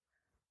body.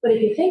 But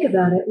if you think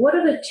about it, what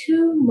are the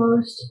two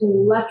most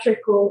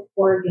electrical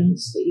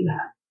organs that you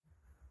have?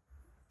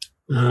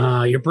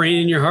 Your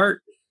brain and your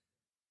heart.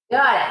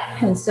 Got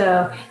it. And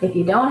so if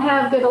you don't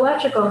have good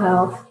electrical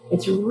health,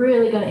 it's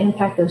really going to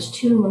impact those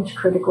two most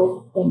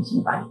critical things in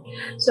the body.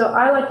 So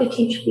I like to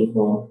teach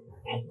people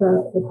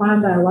the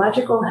quantum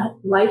biological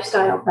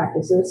lifestyle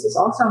practices. This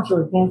all sounds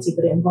really fancy,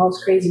 but it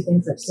involves crazy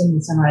things like seeing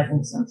the sunrise and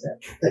the sunset.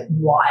 It's like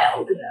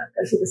wild.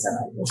 I see the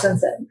sunrise and the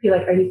sunset and feel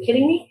like, are you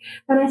kidding me?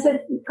 And I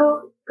said,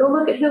 go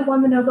look at who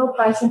won the Nobel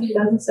Prize in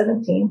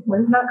 2017.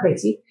 Well, it's not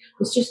crazy.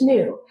 It's just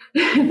new.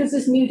 This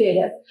is new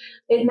data.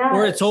 It matters.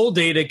 Or it's old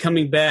data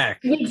coming back.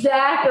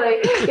 Exactly.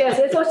 Yes,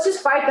 it's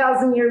just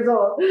 5,000 years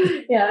old.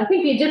 Yeah, I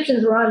think the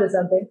Egyptians were onto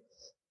something.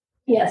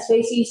 Yes,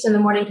 face east in the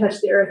morning,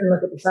 touch the earth, and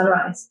look at the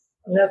sunrise.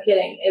 No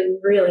kidding. It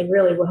really,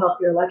 really will help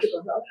your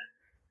electrical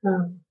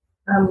health.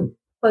 I'm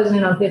closing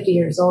in on 50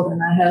 years old,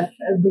 and I have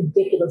a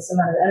ridiculous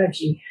amount of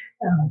energy.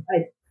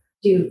 I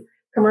do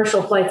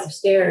commercial flights of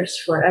stairs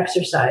for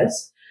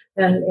exercise,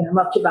 and I'm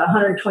up to about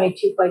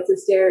 122 flights of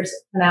stairs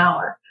an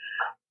hour.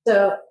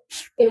 So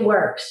it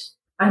works.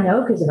 I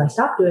know, because if I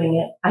stop doing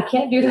it, I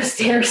can't do the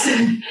stairs.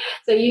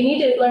 So you need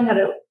to learn how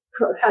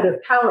to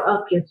power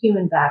up your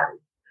human battery.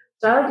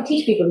 So I like to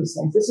teach people these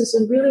things. This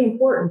is really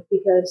important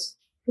because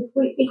if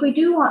we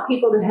do want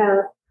people to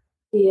have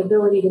the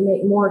ability to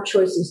make more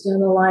choices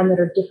down the line that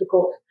are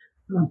difficult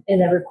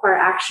and that require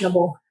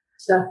actionable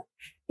stuff,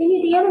 they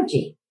need the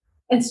energy.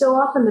 And so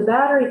often the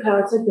battery power,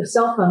 it's like the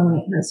cell phone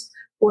when it has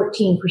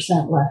 14%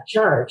 left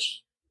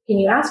charge. Can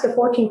you ask a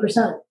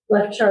 14%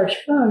 left charge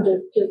phone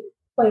to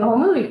play a whole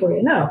movie for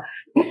you? No.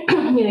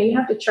 You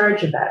have to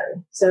charge your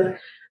battery. So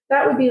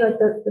that would be like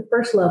the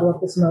first level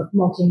of this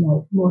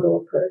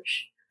multimodal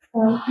approach.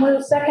 One of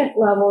the second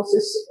levels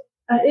is,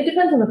 it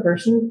depends on the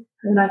person,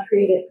 and I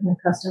create it kind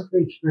of custom for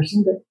each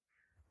person,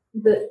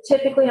 but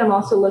typically I'm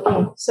also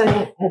looking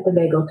second at the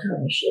vagal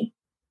tone issue.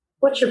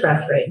 What's your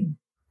breath rate?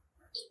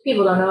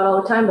 People don't know it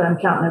all the time, but I'm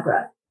counting my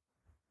breath.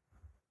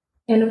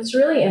 And it's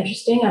really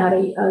interesting. I had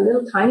a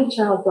little tiny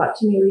child brought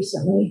to me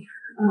recently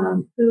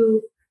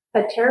who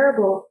had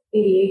terrible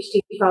ADHD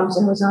problems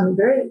and was on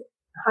very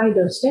high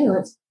dose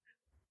stimulants.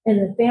 And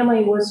the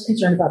family was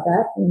concerned about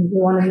that, and they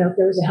wanted to know if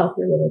there was a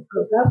healthier way to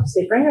approach that. So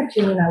they bring her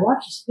to me, and I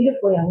watched this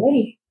beautiful young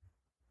lady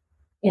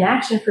in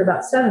action for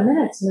about 7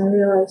 minutes. And I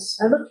realized,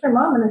 I looked at her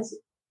mom and I said,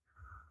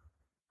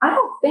 I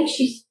don't think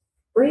she's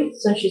breathed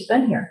since she's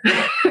been here.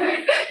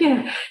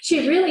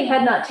 She really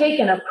had not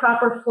taken a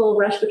proper full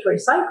respiratory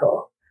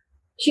cycle.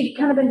 She'd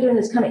kind of been doing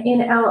this kind of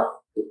in, out,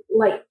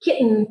 like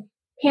kitten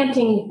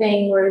panting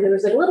thing where there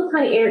was like a little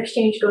tiny air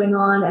exchange going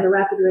on at a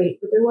rapid rate,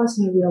 but there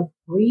wasn't a real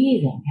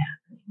breathing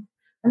happening.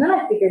 And then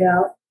I figured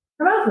out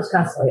her mouth was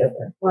constantly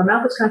open. Well, her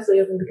mouth was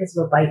constantly open because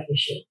of a bite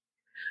issue.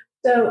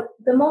 So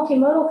the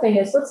multimodal thing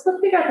is, let's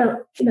figure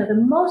out the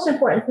most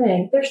important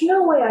thing. There's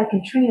no way I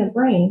can train a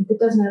brain that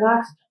doesn't have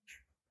oxygen.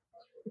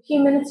 A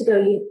few minutes ago,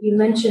 you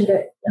mentioned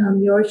that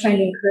you're always trying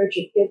to encourage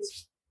your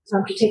kids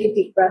to take a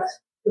deep breath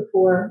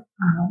before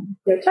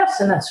their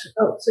tests, and that's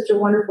such a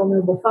wonderful,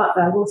 noble thought.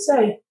 But I will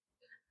say,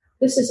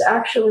 this is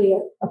actually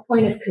a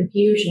point of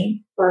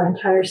confusion for our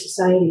entire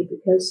society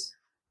because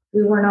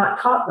we were not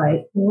taught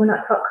right. We were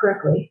not taught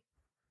correctly.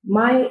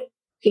 My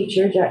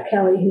teacher, Jack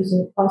Kelly, who's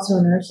also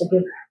a nurse, I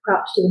give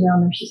props to the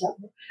male nurses out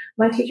there.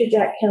 My teacher,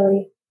 Jack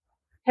Kelly,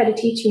 had to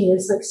teach me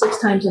this like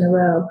 6 times in a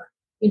row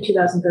in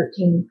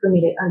 2013 for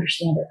me to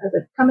understand it. I was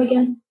like, come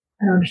again?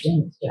 I don't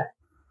understand this, Jack.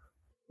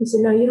 He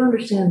said, no, you don't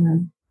understand,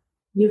 Lynn.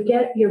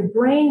 Your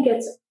brain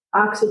gets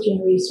oxygen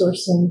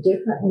resourcing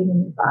differently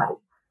than your body.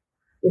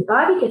 Your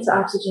body gets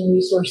oxygen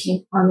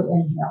resourcing on the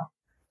inhale.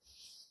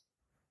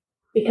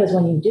 Because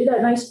when you do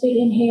that nice big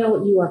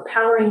inhale, you are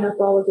powering up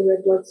all of the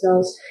red blood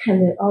cells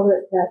and all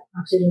that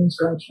oxygen is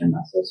going to your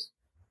muscles.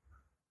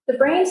 The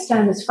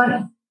brainstem is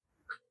funny.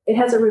 It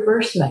has a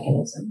reverse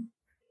mechanism.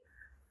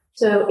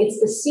 So it's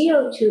the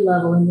CO2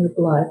 level in your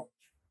blood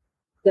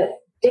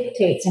that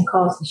dictates and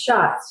calls the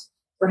shots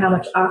for how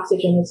much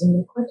oxygen is in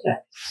your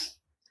cortex.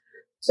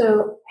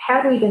 So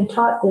had we been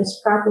taught this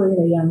properly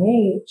at a young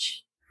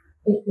age,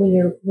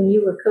 when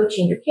you were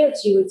coaching your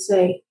kids, you would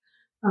say,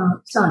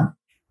 son,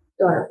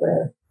 daughter,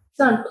 whatever,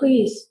 son,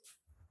 please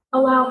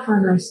allow for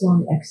a nice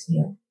long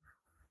exhale.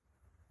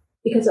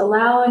 Because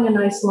allowing a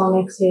nice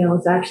long exhale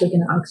is actually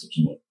going to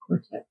oxygenate the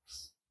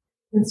cortex.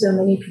 And so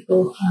many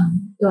people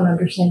don't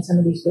understand some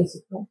of these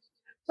basic things.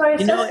 So I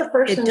assess the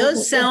person. It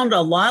does sound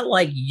a lot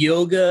like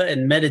yoga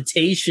and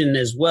meditation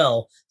as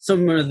well.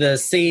 Some of the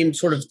same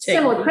sort of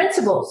similar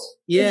principles.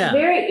 Yeah.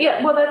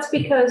 Well, that's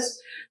because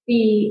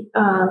the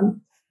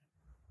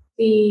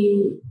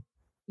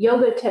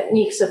yoga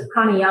techniques of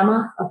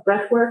pranayama, of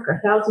breath work,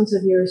 are thousands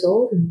of years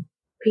old, and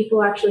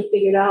people actually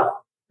figured out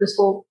this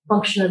whole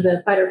function of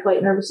the fight or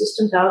flight nervous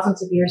system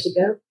thousands of years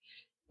ago.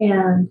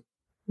 And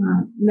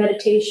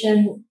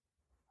meditation,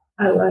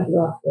 I've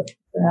lost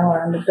an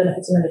hour on the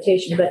benefits of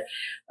meditation, but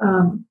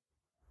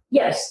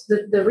yes,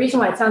 the reason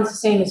why it sounds the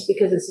same is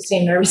because it's the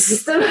same nervous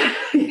system.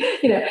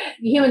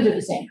 Humans are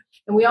the same,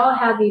 and we all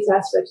have these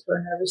aspects to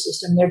our nervous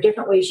system. There are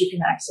different ways you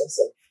can access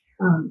it.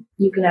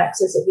 You can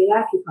access it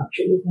via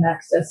acupuncture. You can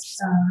access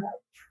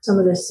some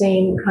of the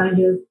same kind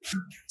of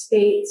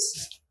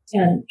states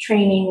and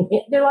training.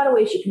 There are a lot of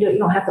ways you can do it. You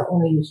don't have to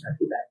only use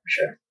neurofeedback for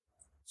sure.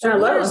 So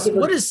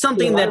what is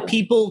something that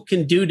people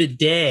can do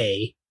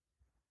today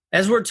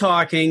as we're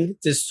talking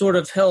to sort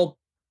of help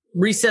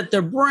reset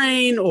their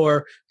brain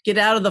or get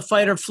out of the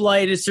fight or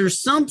flight? Is there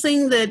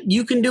something that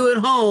you can do at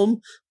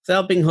home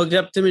without being hooked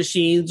up to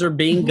machines or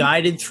being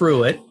guided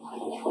through it?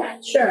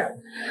 Sure.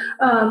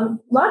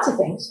 Lots of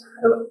things.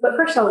 But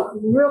first, I'll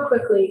real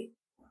quickly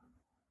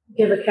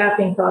give a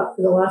capping thought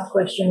for the last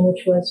question,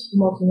 which was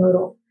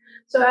multimodal.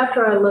 So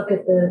after I look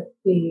at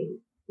the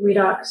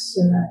redox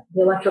and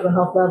the electrical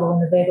health level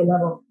and the vagal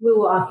level, we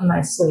will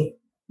optimize sleep.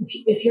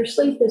 If your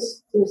sleep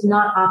is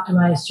not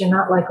optimized, you're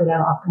not likely to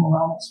have optimal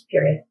wellness,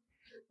 period.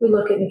 We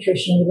look at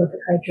nutrition, we look at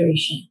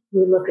hydration,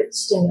 we look at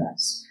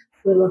stimulus,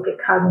 we look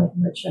at cognitive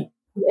enrichment.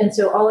 And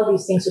so all of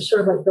these things are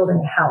sort of like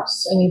building a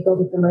house, and you build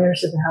it the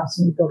layers of the house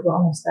and you build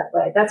wellness that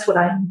way. That's what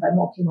I mean by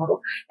multimodal.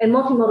 And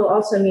multimodal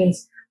also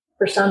means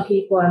for some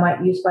people, I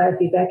might use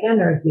biofeedback and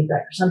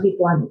neurofeedback. For some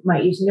people, I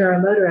might use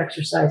neuromotor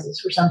exercises.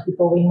 For some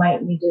people, we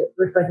might need to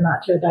refer them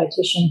out to a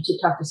dietitian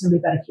to talk to somebody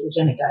about a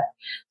ketogenic diet.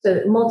 So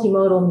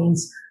multimodal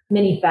means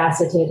many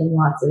faceted and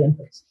lots of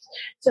inputs.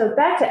 So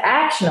back to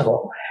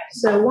actionable.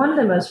 So one of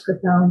the most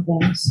profound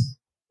things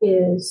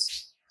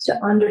is to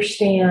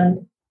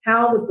understand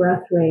how the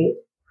breath rate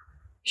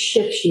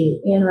shifts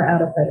you in or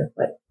out of fight or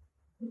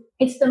flight.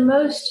 It's the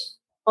most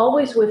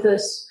always with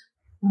us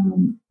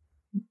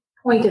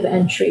point of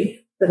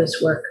entry for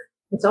this work.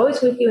 It's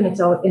always with you, and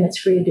it's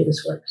free to do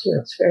this work. So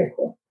it's very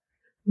cool.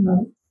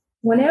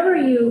 Whenever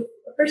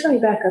first let me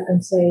back up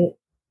and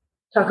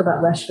talk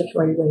about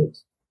respiratory rate.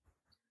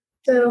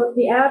 So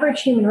the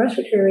average human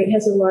respiratory rate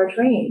has a large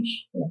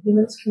range.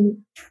 Humans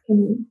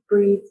can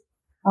breathe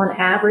on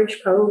average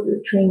probably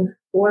between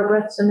 4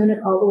 breaths a minute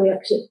all the way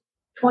up to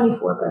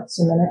 24 breaths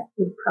a minute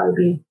would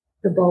probably be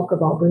the bulk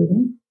of all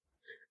breathing.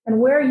 And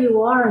where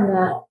you are in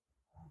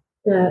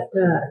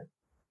that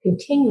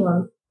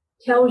continuum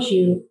tells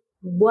you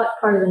what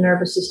part of the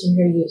nervous system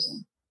you're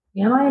using.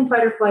 Am I in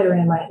fight or flight, or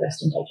am I at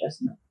rest and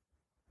digest mode?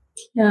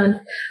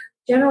 And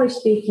generally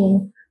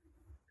speaking,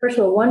 first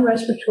of all, one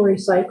respiratory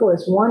cycle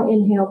is 1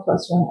 inhale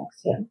plus 1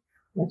 exhale.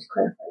 Let's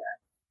clarify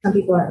that. Some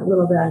people are a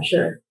little bit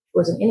unsure.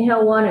 Was an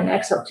inhale 1 and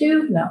exhale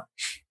 2? No.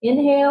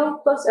 Inhale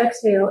plus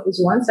exhale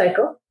is 1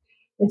 cycle.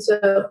 And so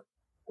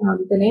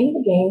the name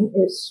of the game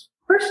is,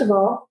 first of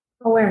all,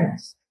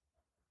 awareness.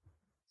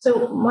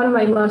 So one of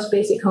my most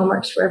basic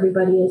homeworks for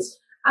everybody is,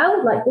 I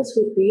would like this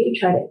week for you to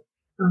try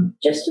to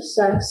just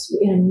assess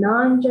in a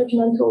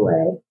non-judgmental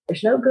way.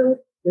 There's no good,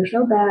 there's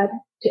no bad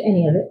to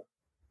any of it.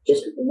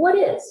 Just what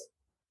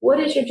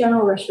is your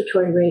general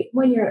respiratory rate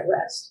when you're at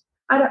rest?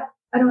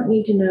 I don't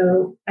need to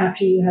know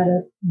after you had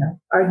a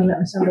argument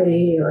with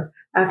somebody, or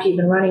after you've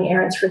been running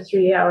errands for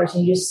 3 hours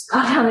and you just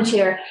fall down the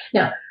chair.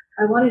 No,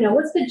 I want to know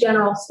what's the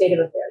general state of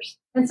affairs.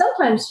 And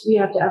sometimes we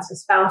have to ask a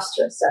spouse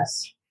to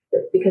assess,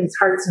 because it's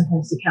hard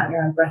sometimes to count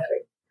your own breath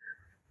rate.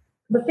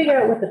 But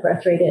figure out what the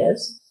breath rate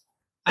is.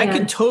 I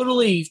can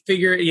totally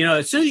figure,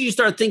 as soon as you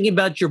start thinking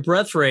about your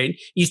breath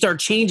rate, you start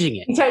changing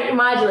it. You start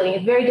modulating.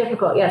 It's very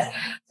difficult, yes.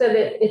 So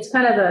that it's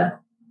kind of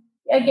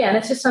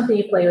it's just something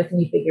you play with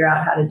and you figure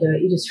out how to do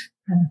it. You just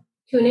kind of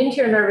tune into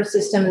your nervous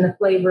system and the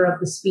flavor of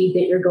the speed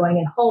that you're going,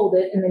 and hold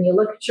it. And then you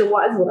look at your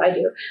watch, what I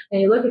do.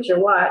 And you look at your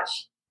watch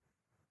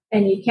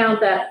and you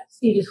count that.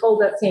 You just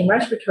hold that same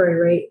respiratory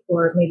rate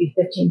for maybe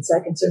 15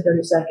 seconds or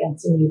 30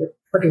 seconds, and you either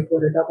quadruple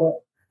it or double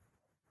it.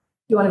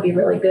 If you want to be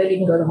really good, you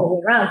can go the whole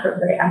way around for a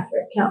very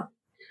accurate count.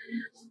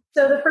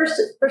 So the first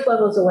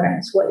level is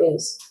awareness. What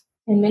is?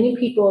 And many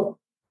people,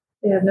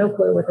 they have no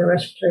clue what their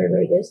respiratory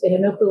rate is. They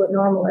have no clue what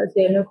normal is.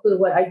 They have no clue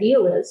what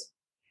ideal is.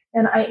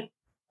 And I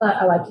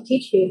like to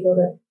teach people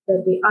that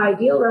the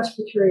ideal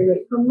respiratory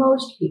rate for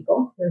most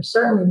people, there are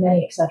certainly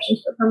many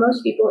exceptions, but for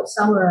most people, it's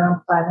somewhere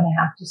around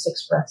 5.5 to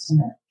 6 breaths a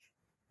minute.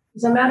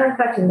 As a matter of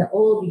fact, in the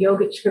old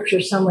yogic scripture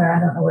somewhere, I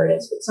don't know where it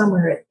is, but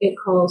somewhere it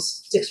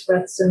calls 6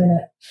 breaths a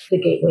minute the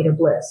gateway to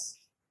bliss.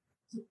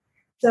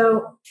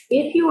 So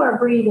if you are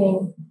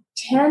breathing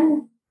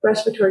 10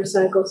 respiratory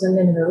cycles a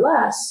minute or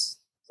less,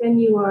 then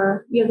you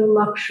have the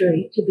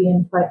luxury to be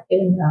in rest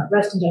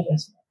and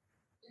digest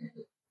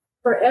mode.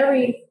 For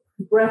every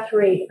breath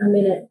rate a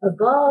minute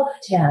above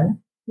 10,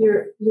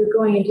 you're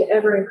going into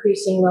ever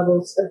increasing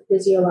levels of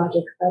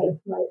physiologic fight or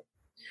flight.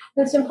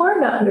 And it's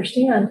important to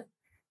understand,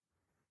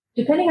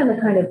 depending on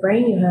the kind of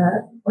brain you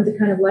have or the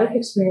kind of life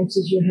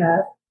experiences you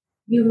have,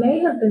 you may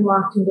have been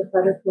locked into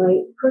fight or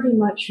flight pretty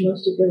much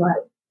most of your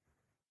life.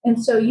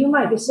 And so you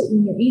might be sitting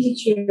in your easy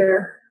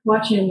chair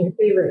watching your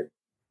favorite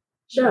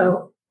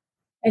show,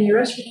 and your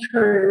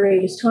respiratory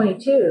rate is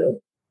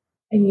 22,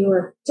 and you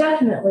are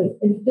definitely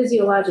in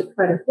physiologic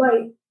fight or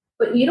flight,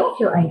 but you don't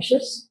feel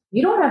anxious.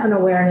 You don't have an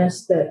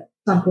awareness that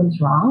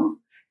something's wrong.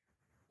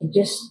 You're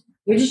just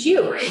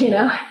you,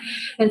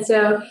 And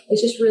so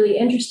it's just really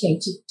interesting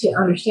to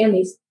understand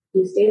these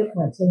data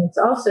points. And it's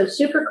also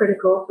super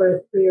critical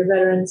for your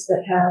veterans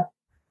that have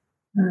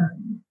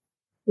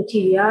the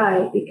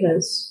TBI,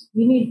 because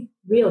you need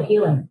real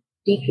healing,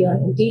 deep healing.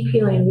 And deep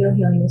healing and real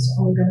healing is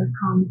only going to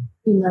come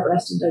in that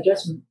rest and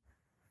digest mode.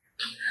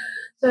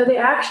 So the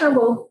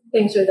actionable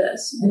things are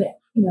this, and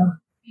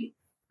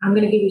I'm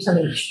going to give you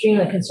something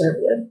extremely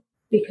conservative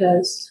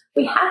because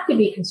we have to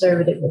be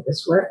conservative with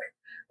this work,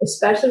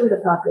 especially with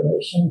a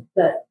population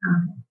that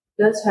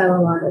does have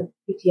a lot of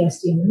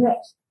PTSD in the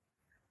mix.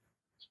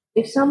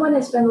 If someone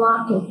has been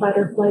locked in fight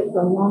or flight for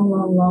a long,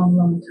 long, long,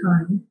 long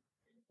time,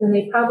 then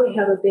they probably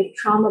have a big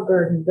trauma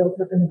burden built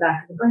up in the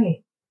back of the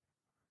brain.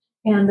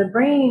 And the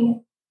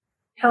brain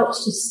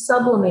helps to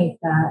sublimate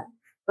that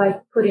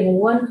by putting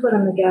one foot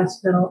on the gas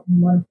pedal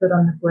and one foot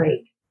on the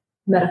brake,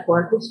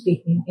 metaphorically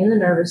speaking, in the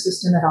nervous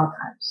system at all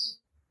times.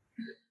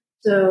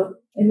 So,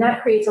 and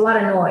that creates a lot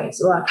of noise,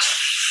 a lot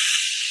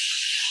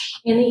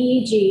in the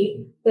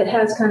EEG that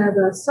has kind of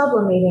a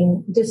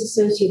sublimating,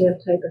 dissociative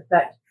type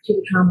effect to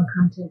the trauma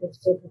content that's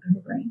built up in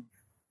the brain.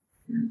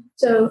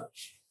 So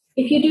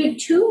if you do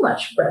too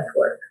much breath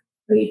work,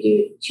 or you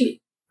do too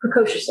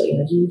precociously,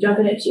 you jump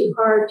in it too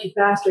hard, too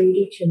fast, or you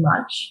do too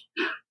much,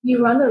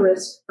 you run the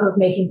risk of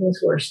making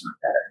things worse, not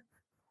better.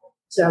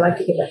 So I like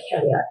to give that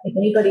caveat. If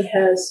anybody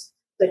has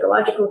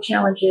psychological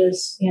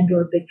challenges and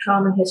or big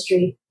trauma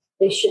history,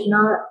 they should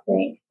not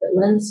think that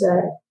Lynn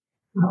said,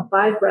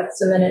 5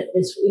 breaths a minute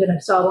is going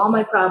to solve all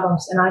my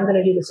problems, and I'm going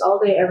to do this all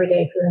day, every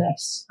day for the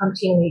next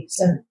umpteen weeks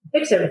and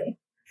fix everything.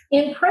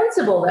 In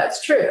principle,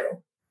 that's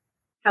true.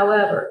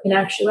 However, in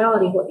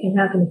actuality, what can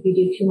happen if you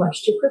do too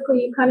much too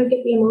quickly, you kind of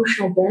get the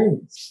emotional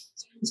bends.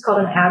 It's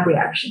called an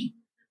abreaction.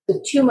 So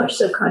too much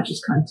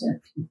subconscious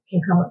content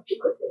can come up too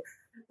quickly.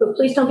 But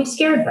please don't be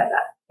scared by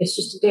that. It's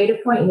just a data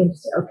point. You need to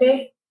say,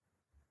 okay,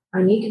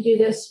 I need to do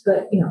this,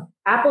 but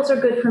apples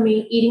are good for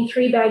me. Eating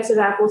 3 bags of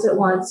apples at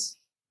once,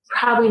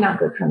 probably not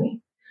good for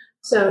me.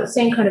 So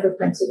same kind of a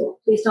principle.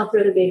 Please don't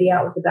throw the baby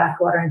out with the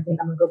bathwater and think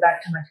I'm going to go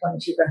back to my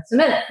 22 breaths a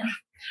minute.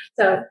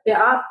 So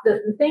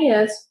the thing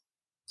is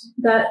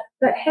that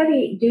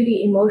heavy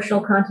duty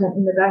emotional content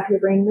in the back of the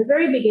brain, in the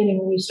very beginning,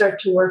 when you start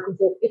to work with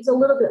it, it's a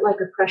little bit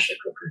like a pressure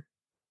cooker.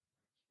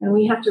 And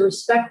we have to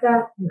respect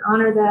that and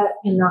honor that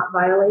and not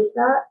violate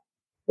that.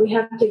 We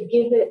have to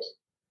give it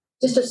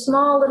just a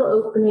small little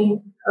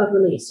opening of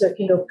release. So it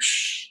can go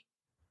psh,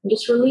 and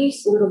just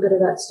release a little bit of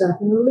that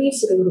stuff and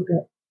release it a little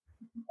bit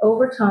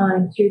over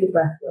time through the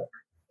breath work.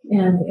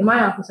 And in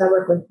my office, I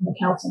work with in the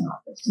counseling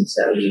office. And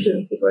so usually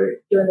when people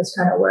are doing this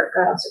kind of work,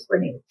 I also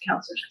coordinate with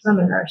counselors because I'm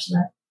a nurse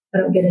and I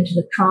don't get into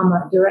the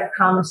direct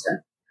trauma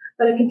stuff.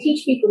 But I can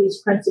teach people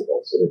these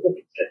principles so that they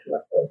can start to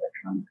let go of that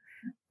trauma.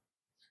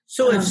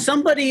 So if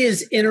somebody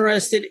is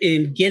interested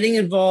in getting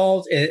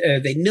involved,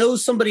 they know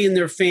somebody in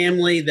their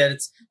family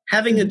that's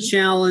having a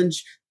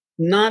challenge,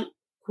 not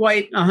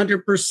quite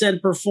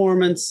 100%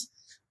 performance,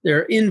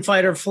 they're in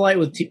fight or flight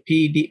with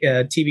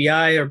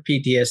TBI or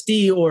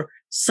PTSD or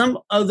some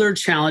other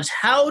challenge,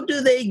 how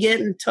do they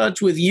get in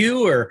touch with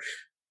you or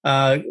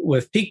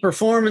with Peak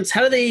Performance?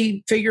 How do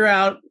they figure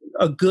out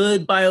a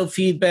good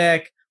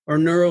biofeedback or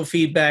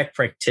neurofeedback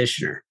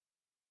practitioner?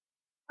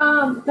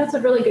 That's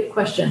a really good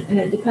question, and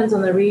it depends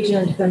on the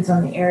region, it depends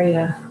on the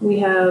area. We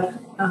have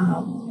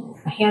a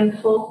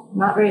handful,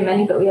 not very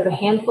many, but we have a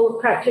handful of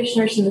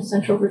practitioners in the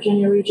Central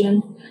Virginia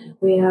region.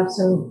 We have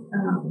some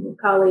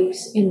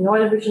colleagues in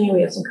Northern Virginia.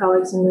 We have some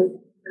colleagues in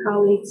the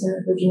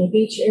Virginia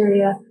Beach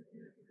area.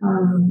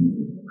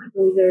 I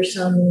believe there's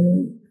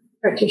some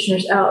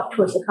practitioners out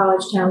towards the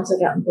college towns,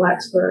 like out in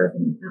Blacksburg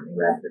and out in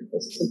Radford,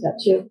 places like that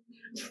too.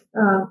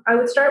 I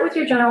would start with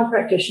your general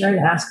practitioner and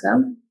ask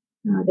them.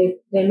 They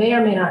may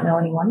or may not know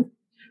anyone.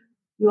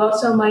 You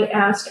also might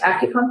ask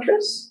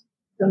acupuncturists.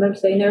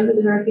 Sometimes they know who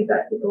the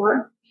neurofeedback people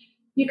are.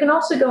 You can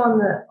also go on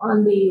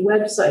the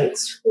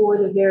websites for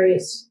the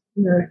various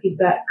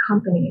neurofeedback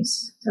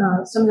companies.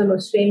 Some of the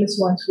most famous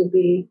ones would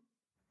be,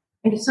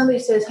 and if somebody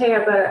says, hey,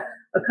 I've got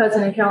a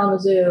cousin in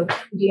Kalamazoo, do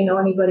you know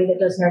anybody that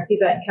does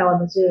neurofeedback in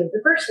Kalamazoo?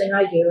 The first thing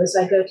I do is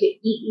I go to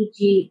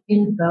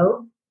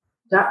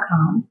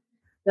eeginfo.com.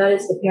 That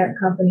is the parent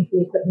company for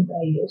the equipment that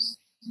I use.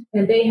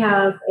 And they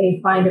have a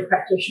find a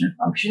practitioner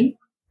function.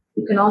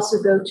 You can also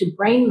go to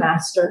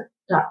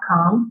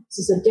brainmaster.com. This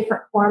is a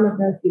different form of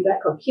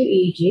neurofeedback called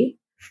QEEG,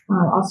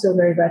 also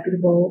very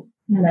reputable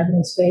and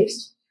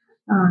evidence-based.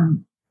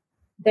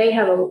 They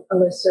have a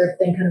listserv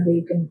thing kind of where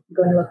you can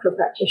go and look for a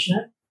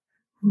practitioner.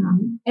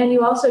 And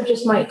you also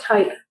just might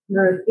type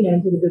into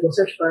the Google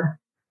search bar,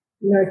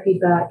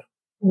 neurofeedback,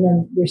 and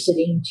then your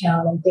city and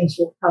town, and things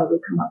will probably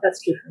come up. That's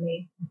true for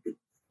me.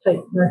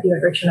 Type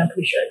neurofeedback Richmond, I'm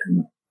pretty sure it comes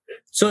up.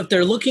 So if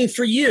they're looking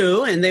for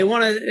you and they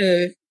want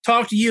to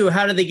talk to you,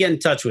 how do they get in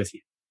touch with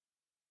you?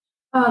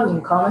 You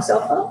can call my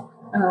cell phone,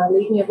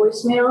 leave me a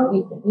voicemail,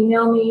 you can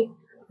email me,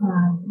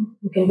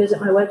 you can visit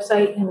my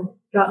website and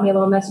drop me a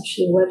little message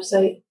to the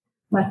website.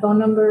 My phone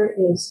number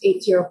is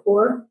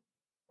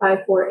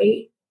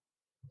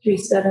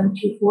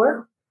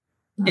 804-548-3724.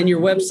 And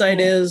your website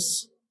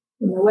is?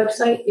 And my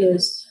website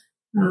is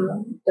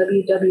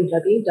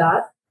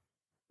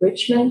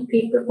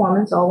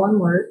www.richmondpeakperformance, all one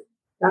word,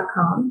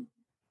 .com.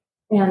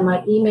 And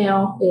my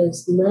email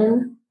is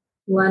Lynn,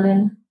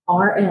 Lennon,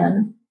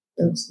 RN.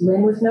 So it's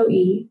Lynn with no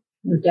E,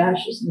 no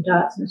dashes, no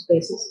dots, no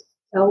spaces,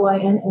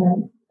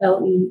 LYNN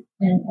Lennon,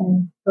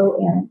 and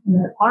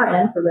then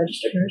RN for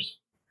registered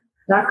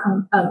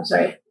nurse.com. At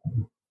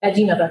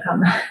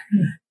gmail.com.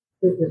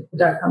 The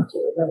 .com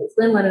too. It's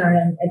Lynn, Lennon,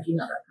 RN at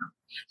gmail.com.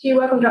 So you're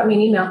welcome to drop me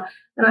an email.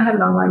 And I have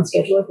an online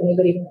schedule if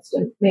anybody wants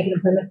to make an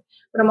appointment.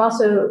 But I'm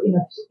also,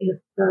 if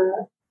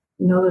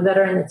the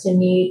veteran that's in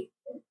need,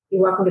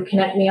 you're welcome to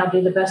connect me. I'll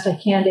do the best I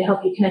can to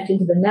help you connect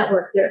into the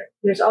network.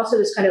 There's also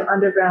this kind of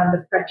underground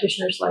of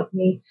practitioners like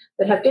me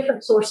that have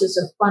different sources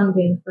of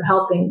funding for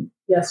helping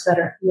U.S.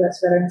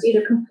 veterans,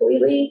 either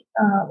completely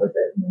with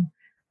it,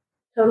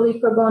 totally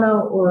pro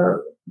bono,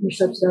 or you're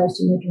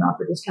subsidized and they can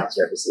offer discount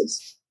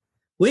services.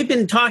 We've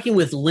been talking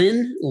with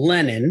Lynn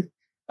Lennon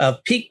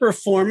of Peak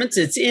Performance.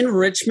 It's in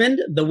Richmond.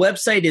 The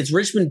website is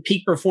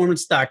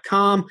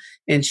richmondpeakperformance.com,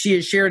 and she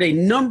has shared a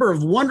number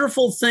of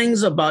wonderful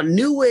things about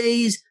new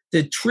ways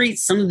to treat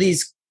some of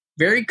these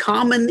very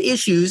common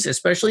issues,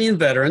 especially in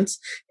veterans.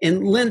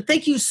 And Lynn,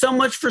 thank you so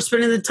much for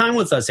spending the time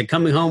with us at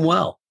Coming Home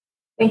Well.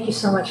 Thank you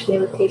so much for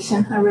the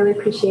invitation. I really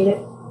appreciate it.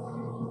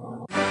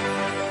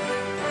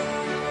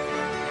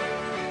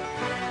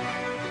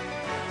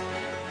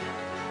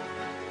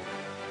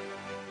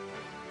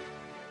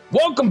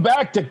 Welcome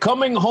back to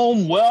Coming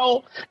Home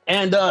Well.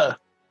 And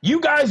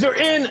you guys are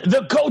in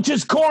the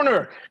Coach's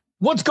Corner.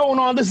 What's going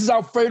on? This is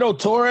Alfredo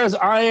Torres.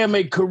 I am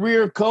a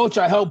career coach.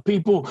 I help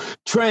people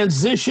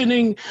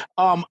transitioning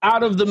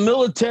out of the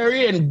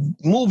military and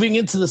moving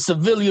into the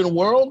civilian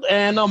world.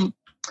 And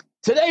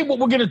today what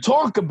we're going to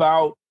talk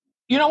about,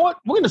 you know what?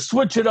 We're going to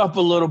switch it up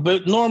a little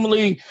bit.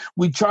 Normally,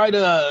 we try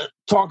to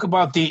talk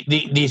about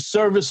the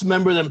service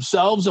member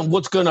themselves and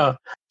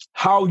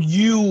how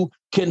you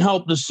can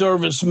help the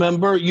service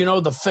member, you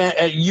as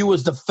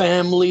the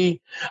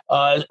family,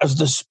 as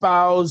the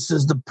spouse,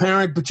 as the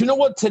parent. But you know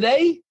what?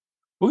 Today,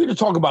 we're going to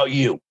talk about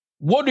you.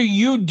 What are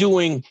you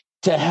doing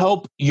to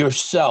help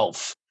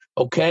yourself?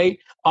 Okay.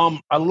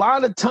 A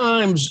lot of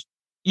times,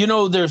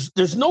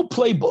 there's no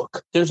playbook.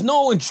 There's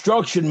no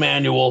instruction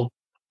manual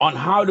on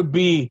how to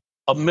be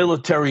a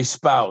military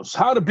spouse,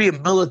 how to be a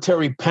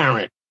military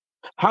parent,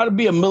 how to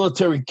be a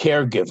military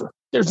caregiver.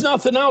 There's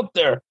nothing out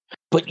there.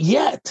 But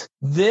yet,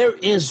 there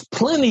is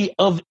plenty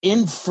of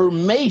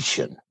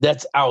information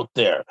that's out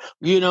there.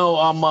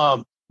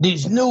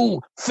 These new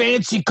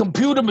fancy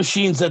computer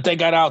machines that they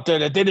got out there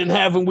that they didn't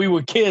have when we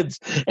were kids.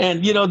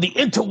 And, the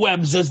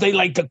interwebs, as they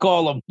like to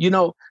call them,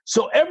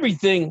 So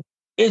everything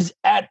is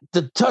at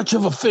the touch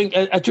of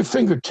at your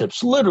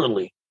fingertips,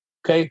 literally.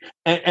 Okay.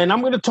 And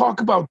I'm going to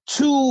talk about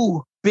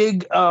two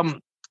big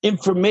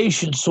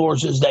information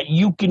sources that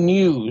you can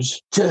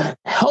use to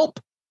help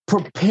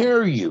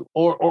prepare you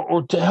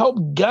or to help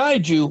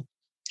guide you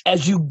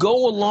as you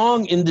go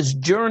along in this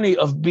journey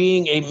of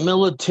being a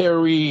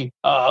military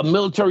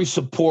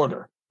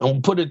supporter. And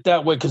we'll put it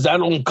that way because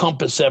that'll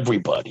encompass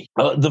everybody.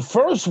 The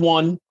first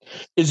one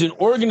is an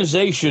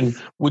organization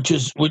which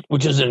is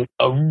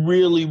a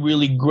really,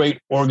 really great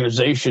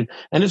organization,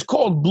 and it's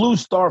called Blue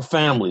Star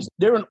Families.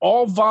 They're an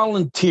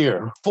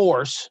all-volunteer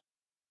force,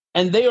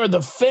 and they are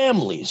the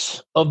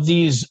families of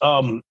these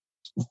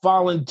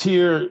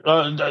they're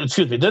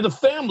the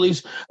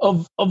families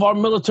of our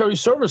military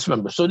service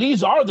members. So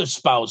these are the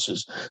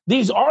spouses,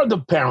 these are the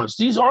parents,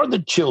 these are the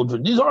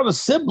children, these are the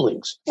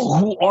siblings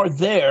who are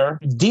there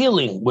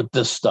dealing with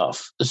this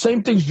stuff, the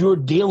same things you're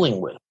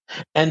dealing with.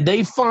 And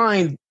they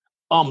find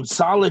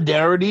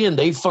solidarity and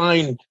they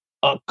find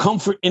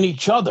comfort in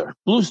each other.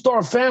 Blue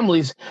Star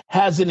Families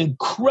has an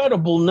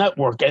incredible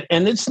network,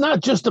 and it's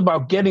not just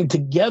about getting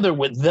together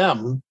with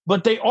them,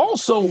 but they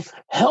also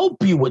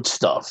help you with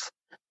stuff.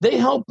 They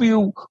help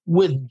you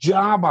with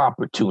job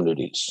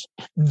opportunities.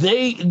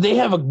 They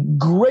have a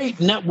great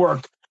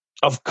network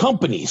of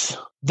companies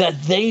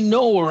that they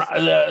know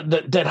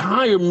that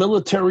hire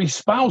military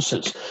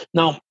spouses.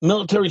 Now,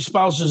 military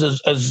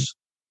spouses, as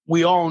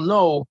we all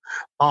know,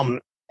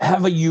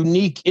 have a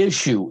unique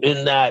issue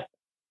in that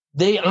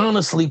they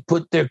honestly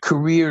put their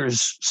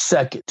careers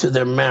second to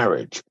their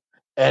marriage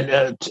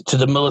and to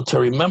the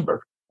military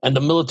member and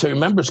the military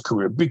member's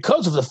career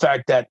because of the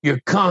fact that you're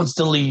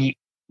constantly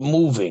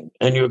moving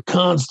and you're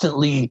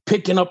constantly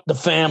picking up the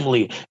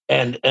family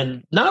and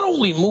not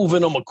only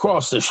moving them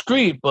across the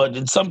street, but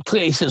in some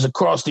cases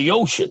across the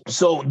ocean.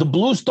 So the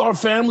Blue Star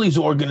Families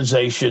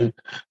organization,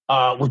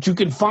 which you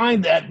can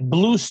find at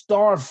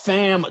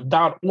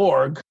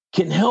bluestarfam.org,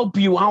 can help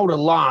you out a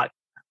lot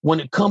when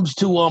it comes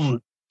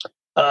to,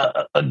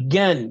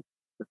 again,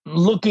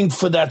 looking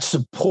for that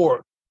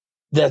support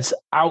that's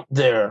out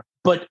there.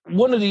 But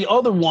one of the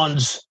other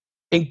ones,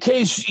 in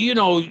case,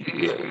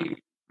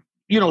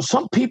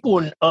 some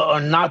people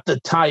are not the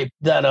type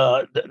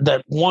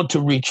that want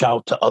to reach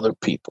out to other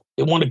people.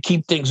 They want to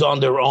keep things on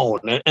their own,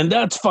 and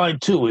that's fine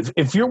too.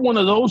 If you're one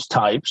of those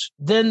types,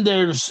 then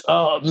there's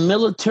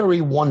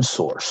Military One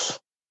Source.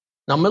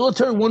 Now,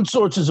 Military One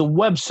Source is a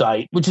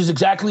website, which is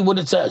exactly what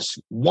it says: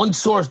 one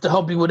source to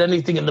help you with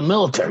anything in the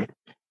military.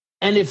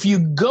 And if you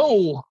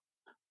go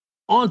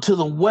onto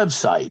the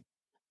website,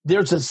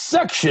 there's a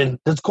section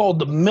that's called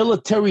the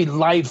Military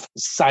Life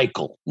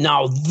Cycle.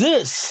 Now,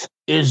 this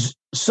is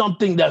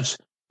something that's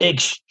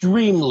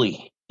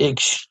extremely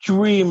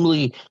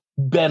extremely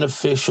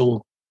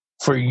beneficial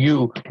for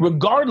you,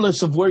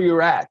 regardless of where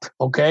you're at.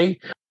 Okay.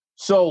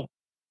 So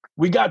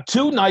we got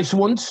 2 nice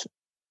ones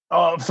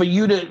for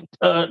you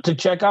to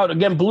check out.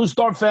 Again, Blue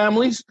Star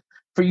Families,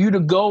 for you to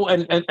go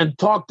and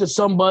talk to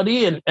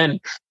somebody and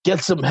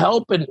get some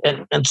help and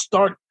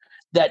start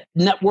that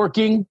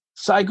networking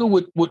cycle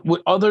with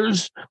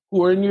others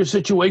who are in your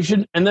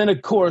situation. And then,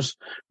 of course,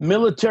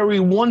 Military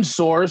One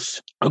Source,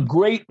 a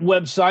great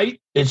website.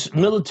 It's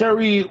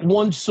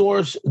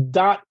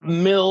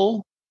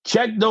militaryonesource.mil.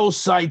 Check those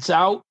sites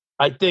out.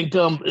 I think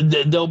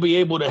they'll be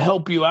able to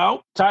help you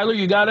out. Tyler,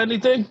 you got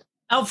anything?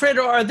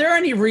 Alfredo, are there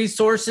any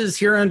resources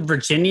here in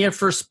Virginia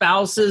for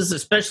spouses,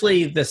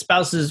 especially the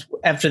spouses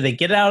after they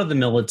get out of the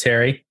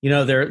military? You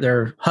know,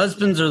 their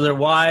husbands or their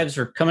wives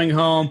are coming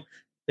home.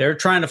 They're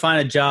trying to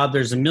find a job.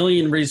 There's a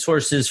million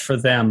resources for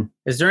them.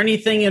 Is there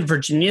anything in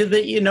Virginia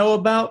that you know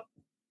about?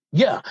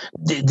 Yeah.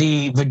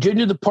 The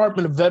Virginia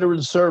Department of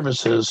Veterans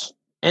Services,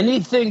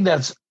 anything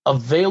that's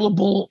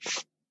available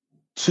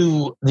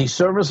to the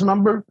service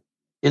member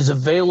is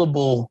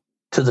available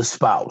to the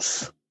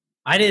spouse.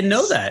 I didn't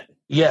know that.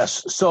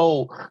 Yes.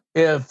 So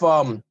if,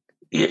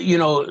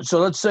 so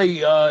let's say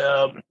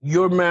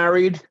you're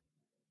married,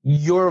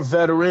 you're a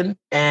veteran,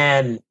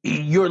 and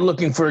you're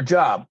looking for a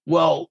job.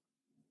 Well,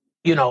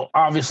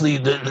 obviously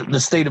the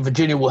state of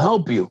Virginia will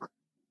help you.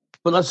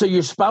 But let's say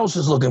your spouse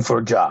is looking for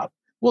a job.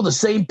 Well, the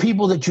same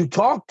people that you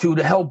talk to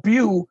help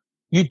you,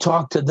 you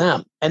talk to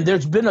them. And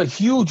there's been a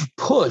huge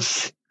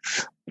push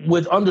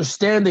with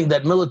understanding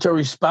that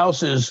military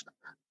spouses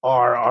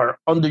are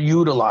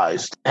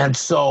underutilized. And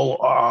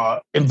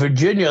so in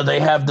Virginia, they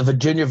have the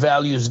Virginia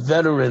Values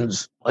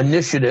Veterans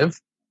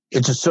Initiative.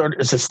 It's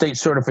a state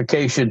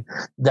certification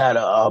that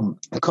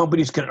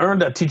companies can earn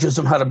that teaches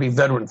them how to be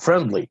veteran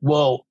friendly.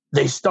 Well,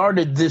 they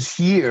started this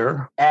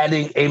year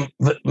adding a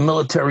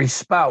military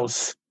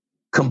spouse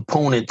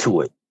component to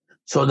it,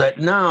 so that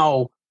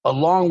now,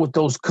 along with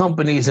those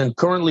companies, and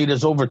currently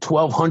there's over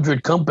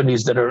 1,200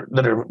 companies that are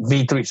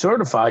V3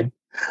 certified,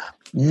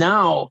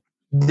 now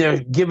they're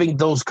giving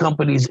those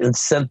companies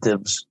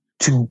incentives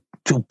to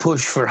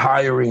push for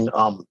hiring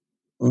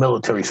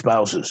military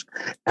spouses.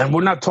 And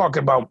we're not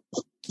talking about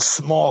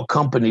small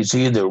companies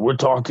either. We're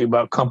talking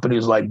about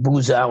companies like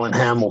Booz Allen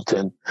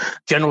Hamilton,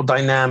 General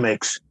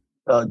Dynamics,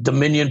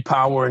 Dominion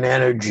Power and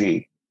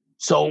Energy.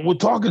 So we're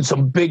talking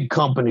some big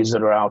companies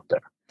that are out there.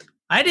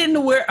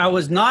 I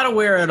was not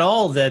aware at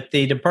all that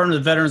the Department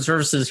of Veterans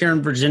Services here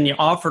in Virginia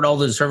offered all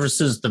those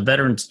services to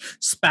veterans'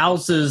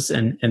 spouses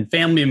and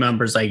family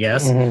members, I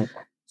guess. Mm-hmm.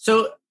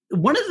 So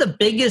one of the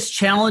biggest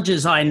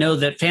challenges I know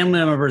that family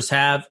members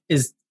have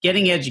is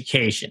getting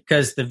education,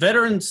 because the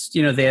veterans,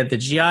 they have the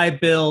GI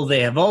Bill,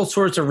 they have all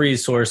sorts of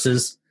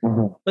resources,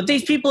 mm-hmm. but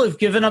these people have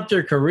given up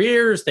their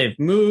careers, they've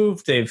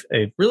moved, they've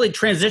really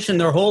transitioned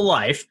their whole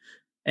life.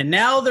 And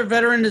now their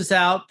veteran is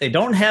out. They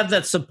don't have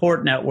that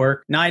support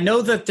network. Now, I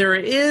know that there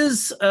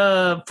is,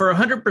 for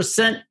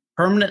 100%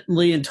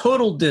 permanently and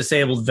total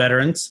disabled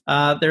veterans,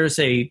 there's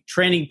a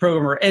training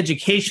program or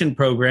education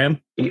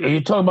program. Are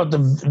you talking about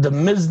the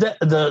MISDET,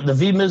 the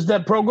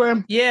VMISDET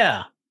program?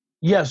 Yeah.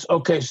 Yes.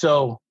 Okay.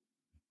 So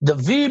the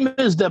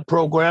VMISDET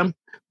program,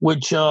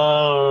 which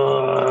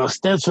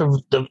stands for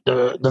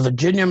the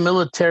Virginia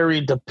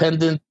Military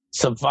Dependent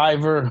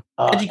Survivor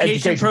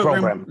Education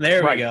Program.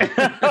 There we go.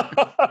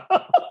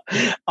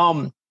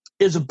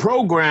 Is a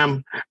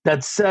program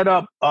that's set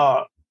up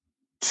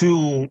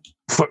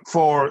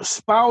for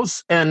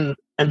spouse and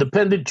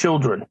dependent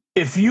children.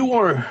 If you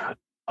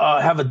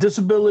have a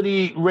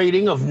disability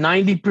rating of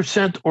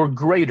 90% or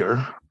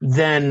greater,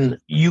 then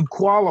you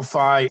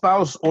qualify,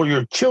 spouse or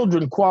your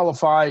children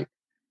qualify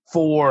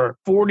for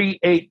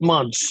 48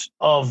 months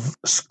of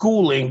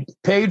schooling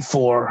paid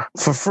for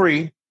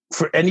free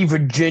for any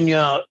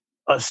Virginia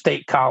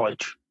state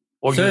college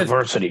or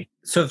university.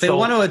 So if they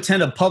want to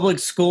attend a public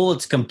school,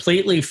 it's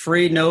completely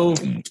free, no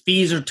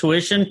fees or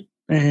tuition?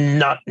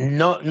 No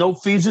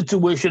fees or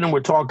tuition. And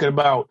we're talking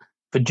about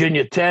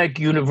Virginia Tech,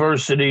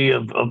 University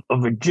of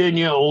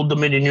Virginia, Old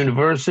Dominion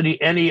University,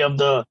 any of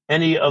the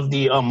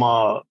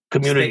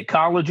community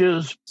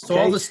colleges. So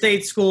all the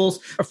state schools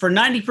are for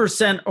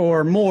 90%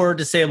 or more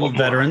disabled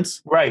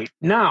veterans. Right.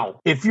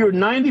 Now, if you're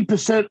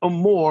 90% or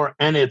more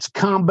and it's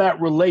combat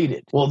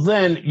related, well,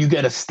 then you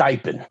get a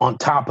stipend on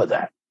top of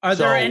that. Are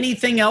there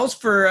anything else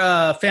for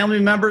family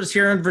members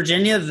here in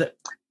Virginia that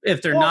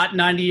if they're not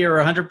 90 or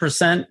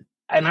 100%?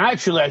 And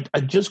actually, I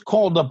just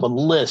called up a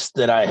list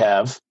that I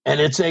have, and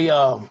it's a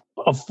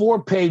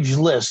 4-page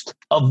list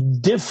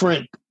of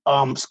different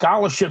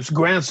scholarships,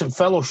 grants, and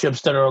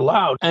fellowships that are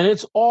allowed. And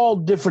it's all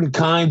different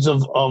kinds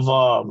of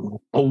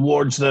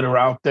awards that are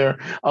out there.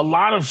 A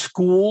lot of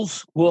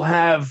schools will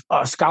have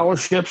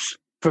scholarships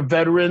for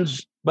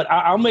veterans. But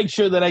I'll make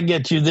sure that I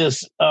get you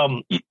this.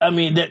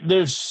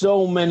 There's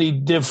so many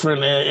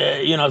different,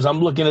 as I'm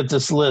looking at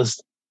this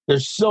list,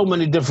 there's so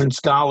many different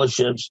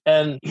scholarships.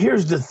 And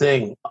here's the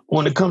thing.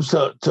 When it comes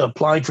to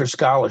applying for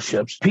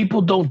scholarships,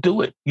 people don't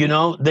do it.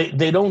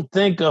 They don't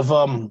think of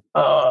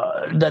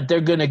that they're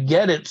going to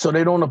get it, so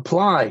they don't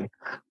apply.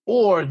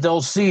 Or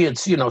they'll see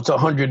it's $100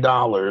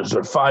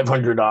 or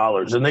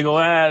 $500, and they go,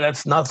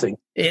 that's nothing.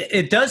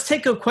 It does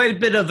take quite a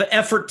bit of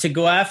effort to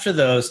go after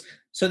those.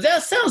 So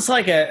that sounds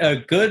like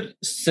a good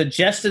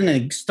suggestion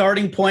and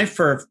starting point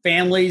for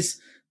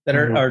families that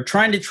are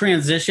trying to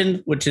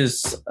transition, which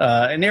is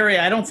an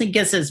area I don't think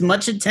gets as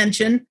much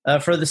attention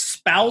for the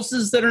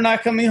spouses that are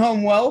not coming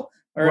home well,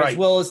 or as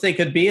well as they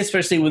could be,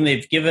 especially when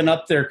they've given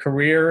up their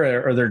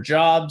career or their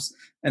jobs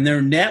and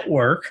their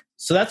network.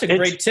 So that's a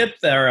great tip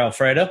there,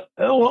 Alfredo.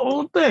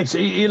 Well, thanks.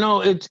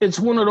 It's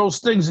one of those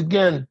things,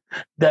 again,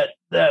 that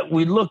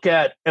we look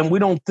at and we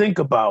don't think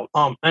about.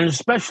 And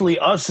especially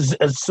us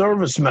as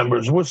service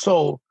members, we're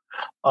so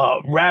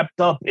wrapped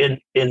up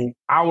in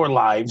our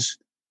lives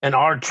and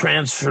our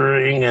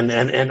transferring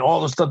and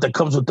all the stuff that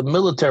comes with the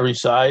military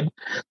side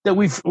that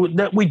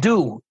we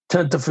do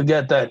tend to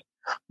forget that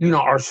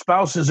our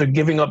spouses are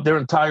giving up their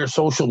entire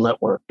social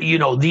network.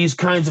 These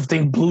kinds of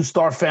things, Blue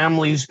Star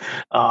families,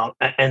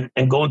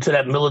 and going to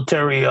that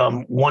military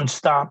one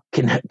stop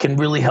can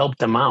really help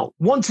them out.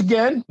 Once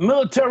again,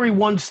 Military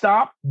One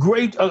Stop,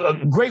 great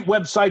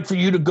website for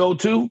you to go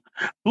to.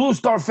 Blue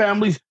Star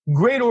Families,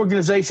 great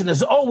organization.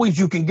 As always,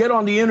 you can get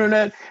on the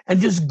internet and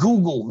just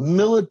Google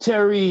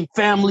military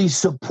family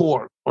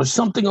support or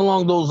something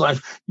along those lines.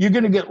 You're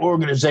going to get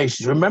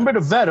organizations. Remember to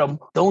vet them.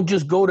 Don't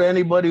just go to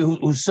anybody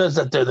who says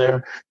that they're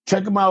there.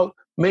 Check them out.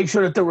 Make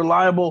sure that they're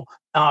reliable.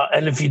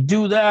 And if you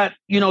do that,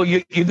 you're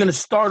going to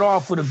start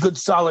off with a good,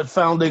 solid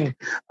founding.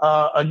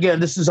 Again,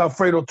 this is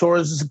Alfredo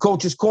Torres. This is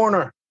Coach's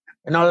Corner.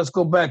 And now let's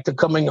go back to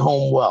coming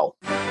home well.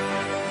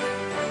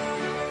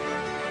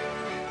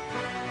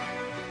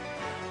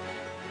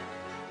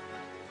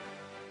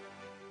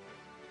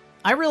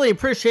 I really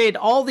appreciate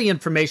all the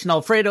information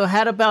Alfredo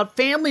had about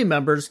family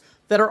members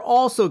that are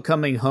also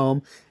coming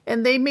home,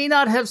 and they may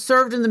not have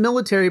served in the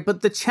military,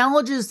 but the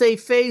challenges they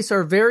face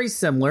are very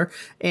similar.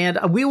 And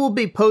we will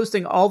be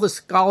posting all the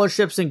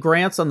scholarships and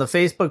grants on the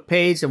Facebook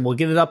page, and we'll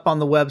get it up on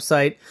the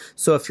website.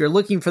 So if you're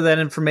looking for that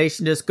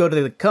information, just go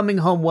to the Coming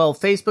Home Well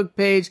Facebook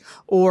page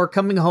or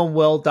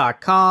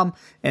cominghomewell.com,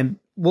 and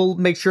we'll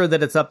make sure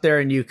that it's up there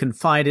and you can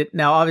find it.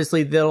 Now,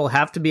 obviously, that'll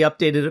have to be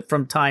updated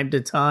from time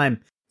to time.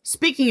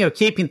 Speaking of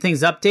keeping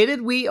things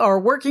updated, we are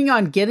working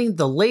on getting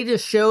the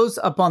latest shows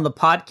up on the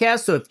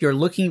podcast. So if you're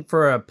looking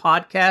for a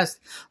podcast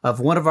of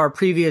one of our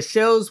previous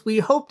shows, we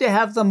hope to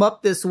have them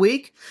up this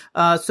week.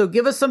 So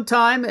give us some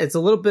time. It's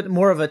a little bit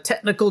more of a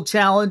technical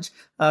challenge,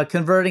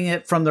 converting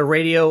it from the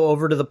radio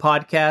over to the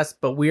podcast,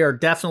 but we are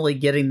definitely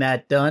getting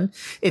that done.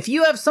 If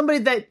you have somebody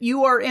that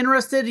you are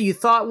interested, you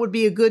thought would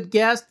be a good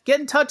guest, get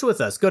in touch with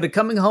us. Go to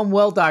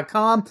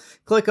cominghomewell.com,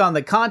 click on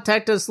the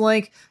contact us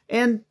link,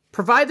 and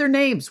provide their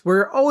names.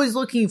 We're always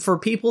looking for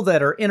people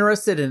that are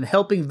interested in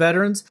helping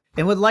veterans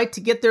and would like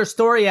to get their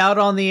story out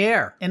on the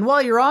air. And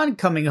while you're on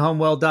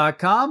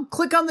cominghomewell.com,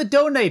 click on the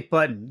donate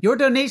button. Your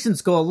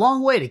donations go a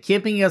long way to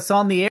keeping us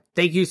on the air.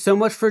 Thank you so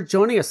much for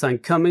joining us on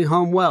Coming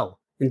Home Well.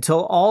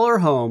 Until all are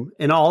home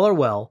and all are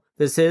well,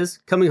 this is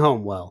Coming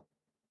Home Well.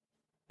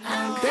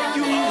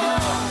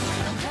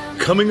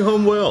 Coming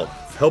Home Well,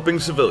 helping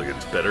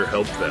civilians better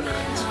help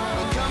veterans.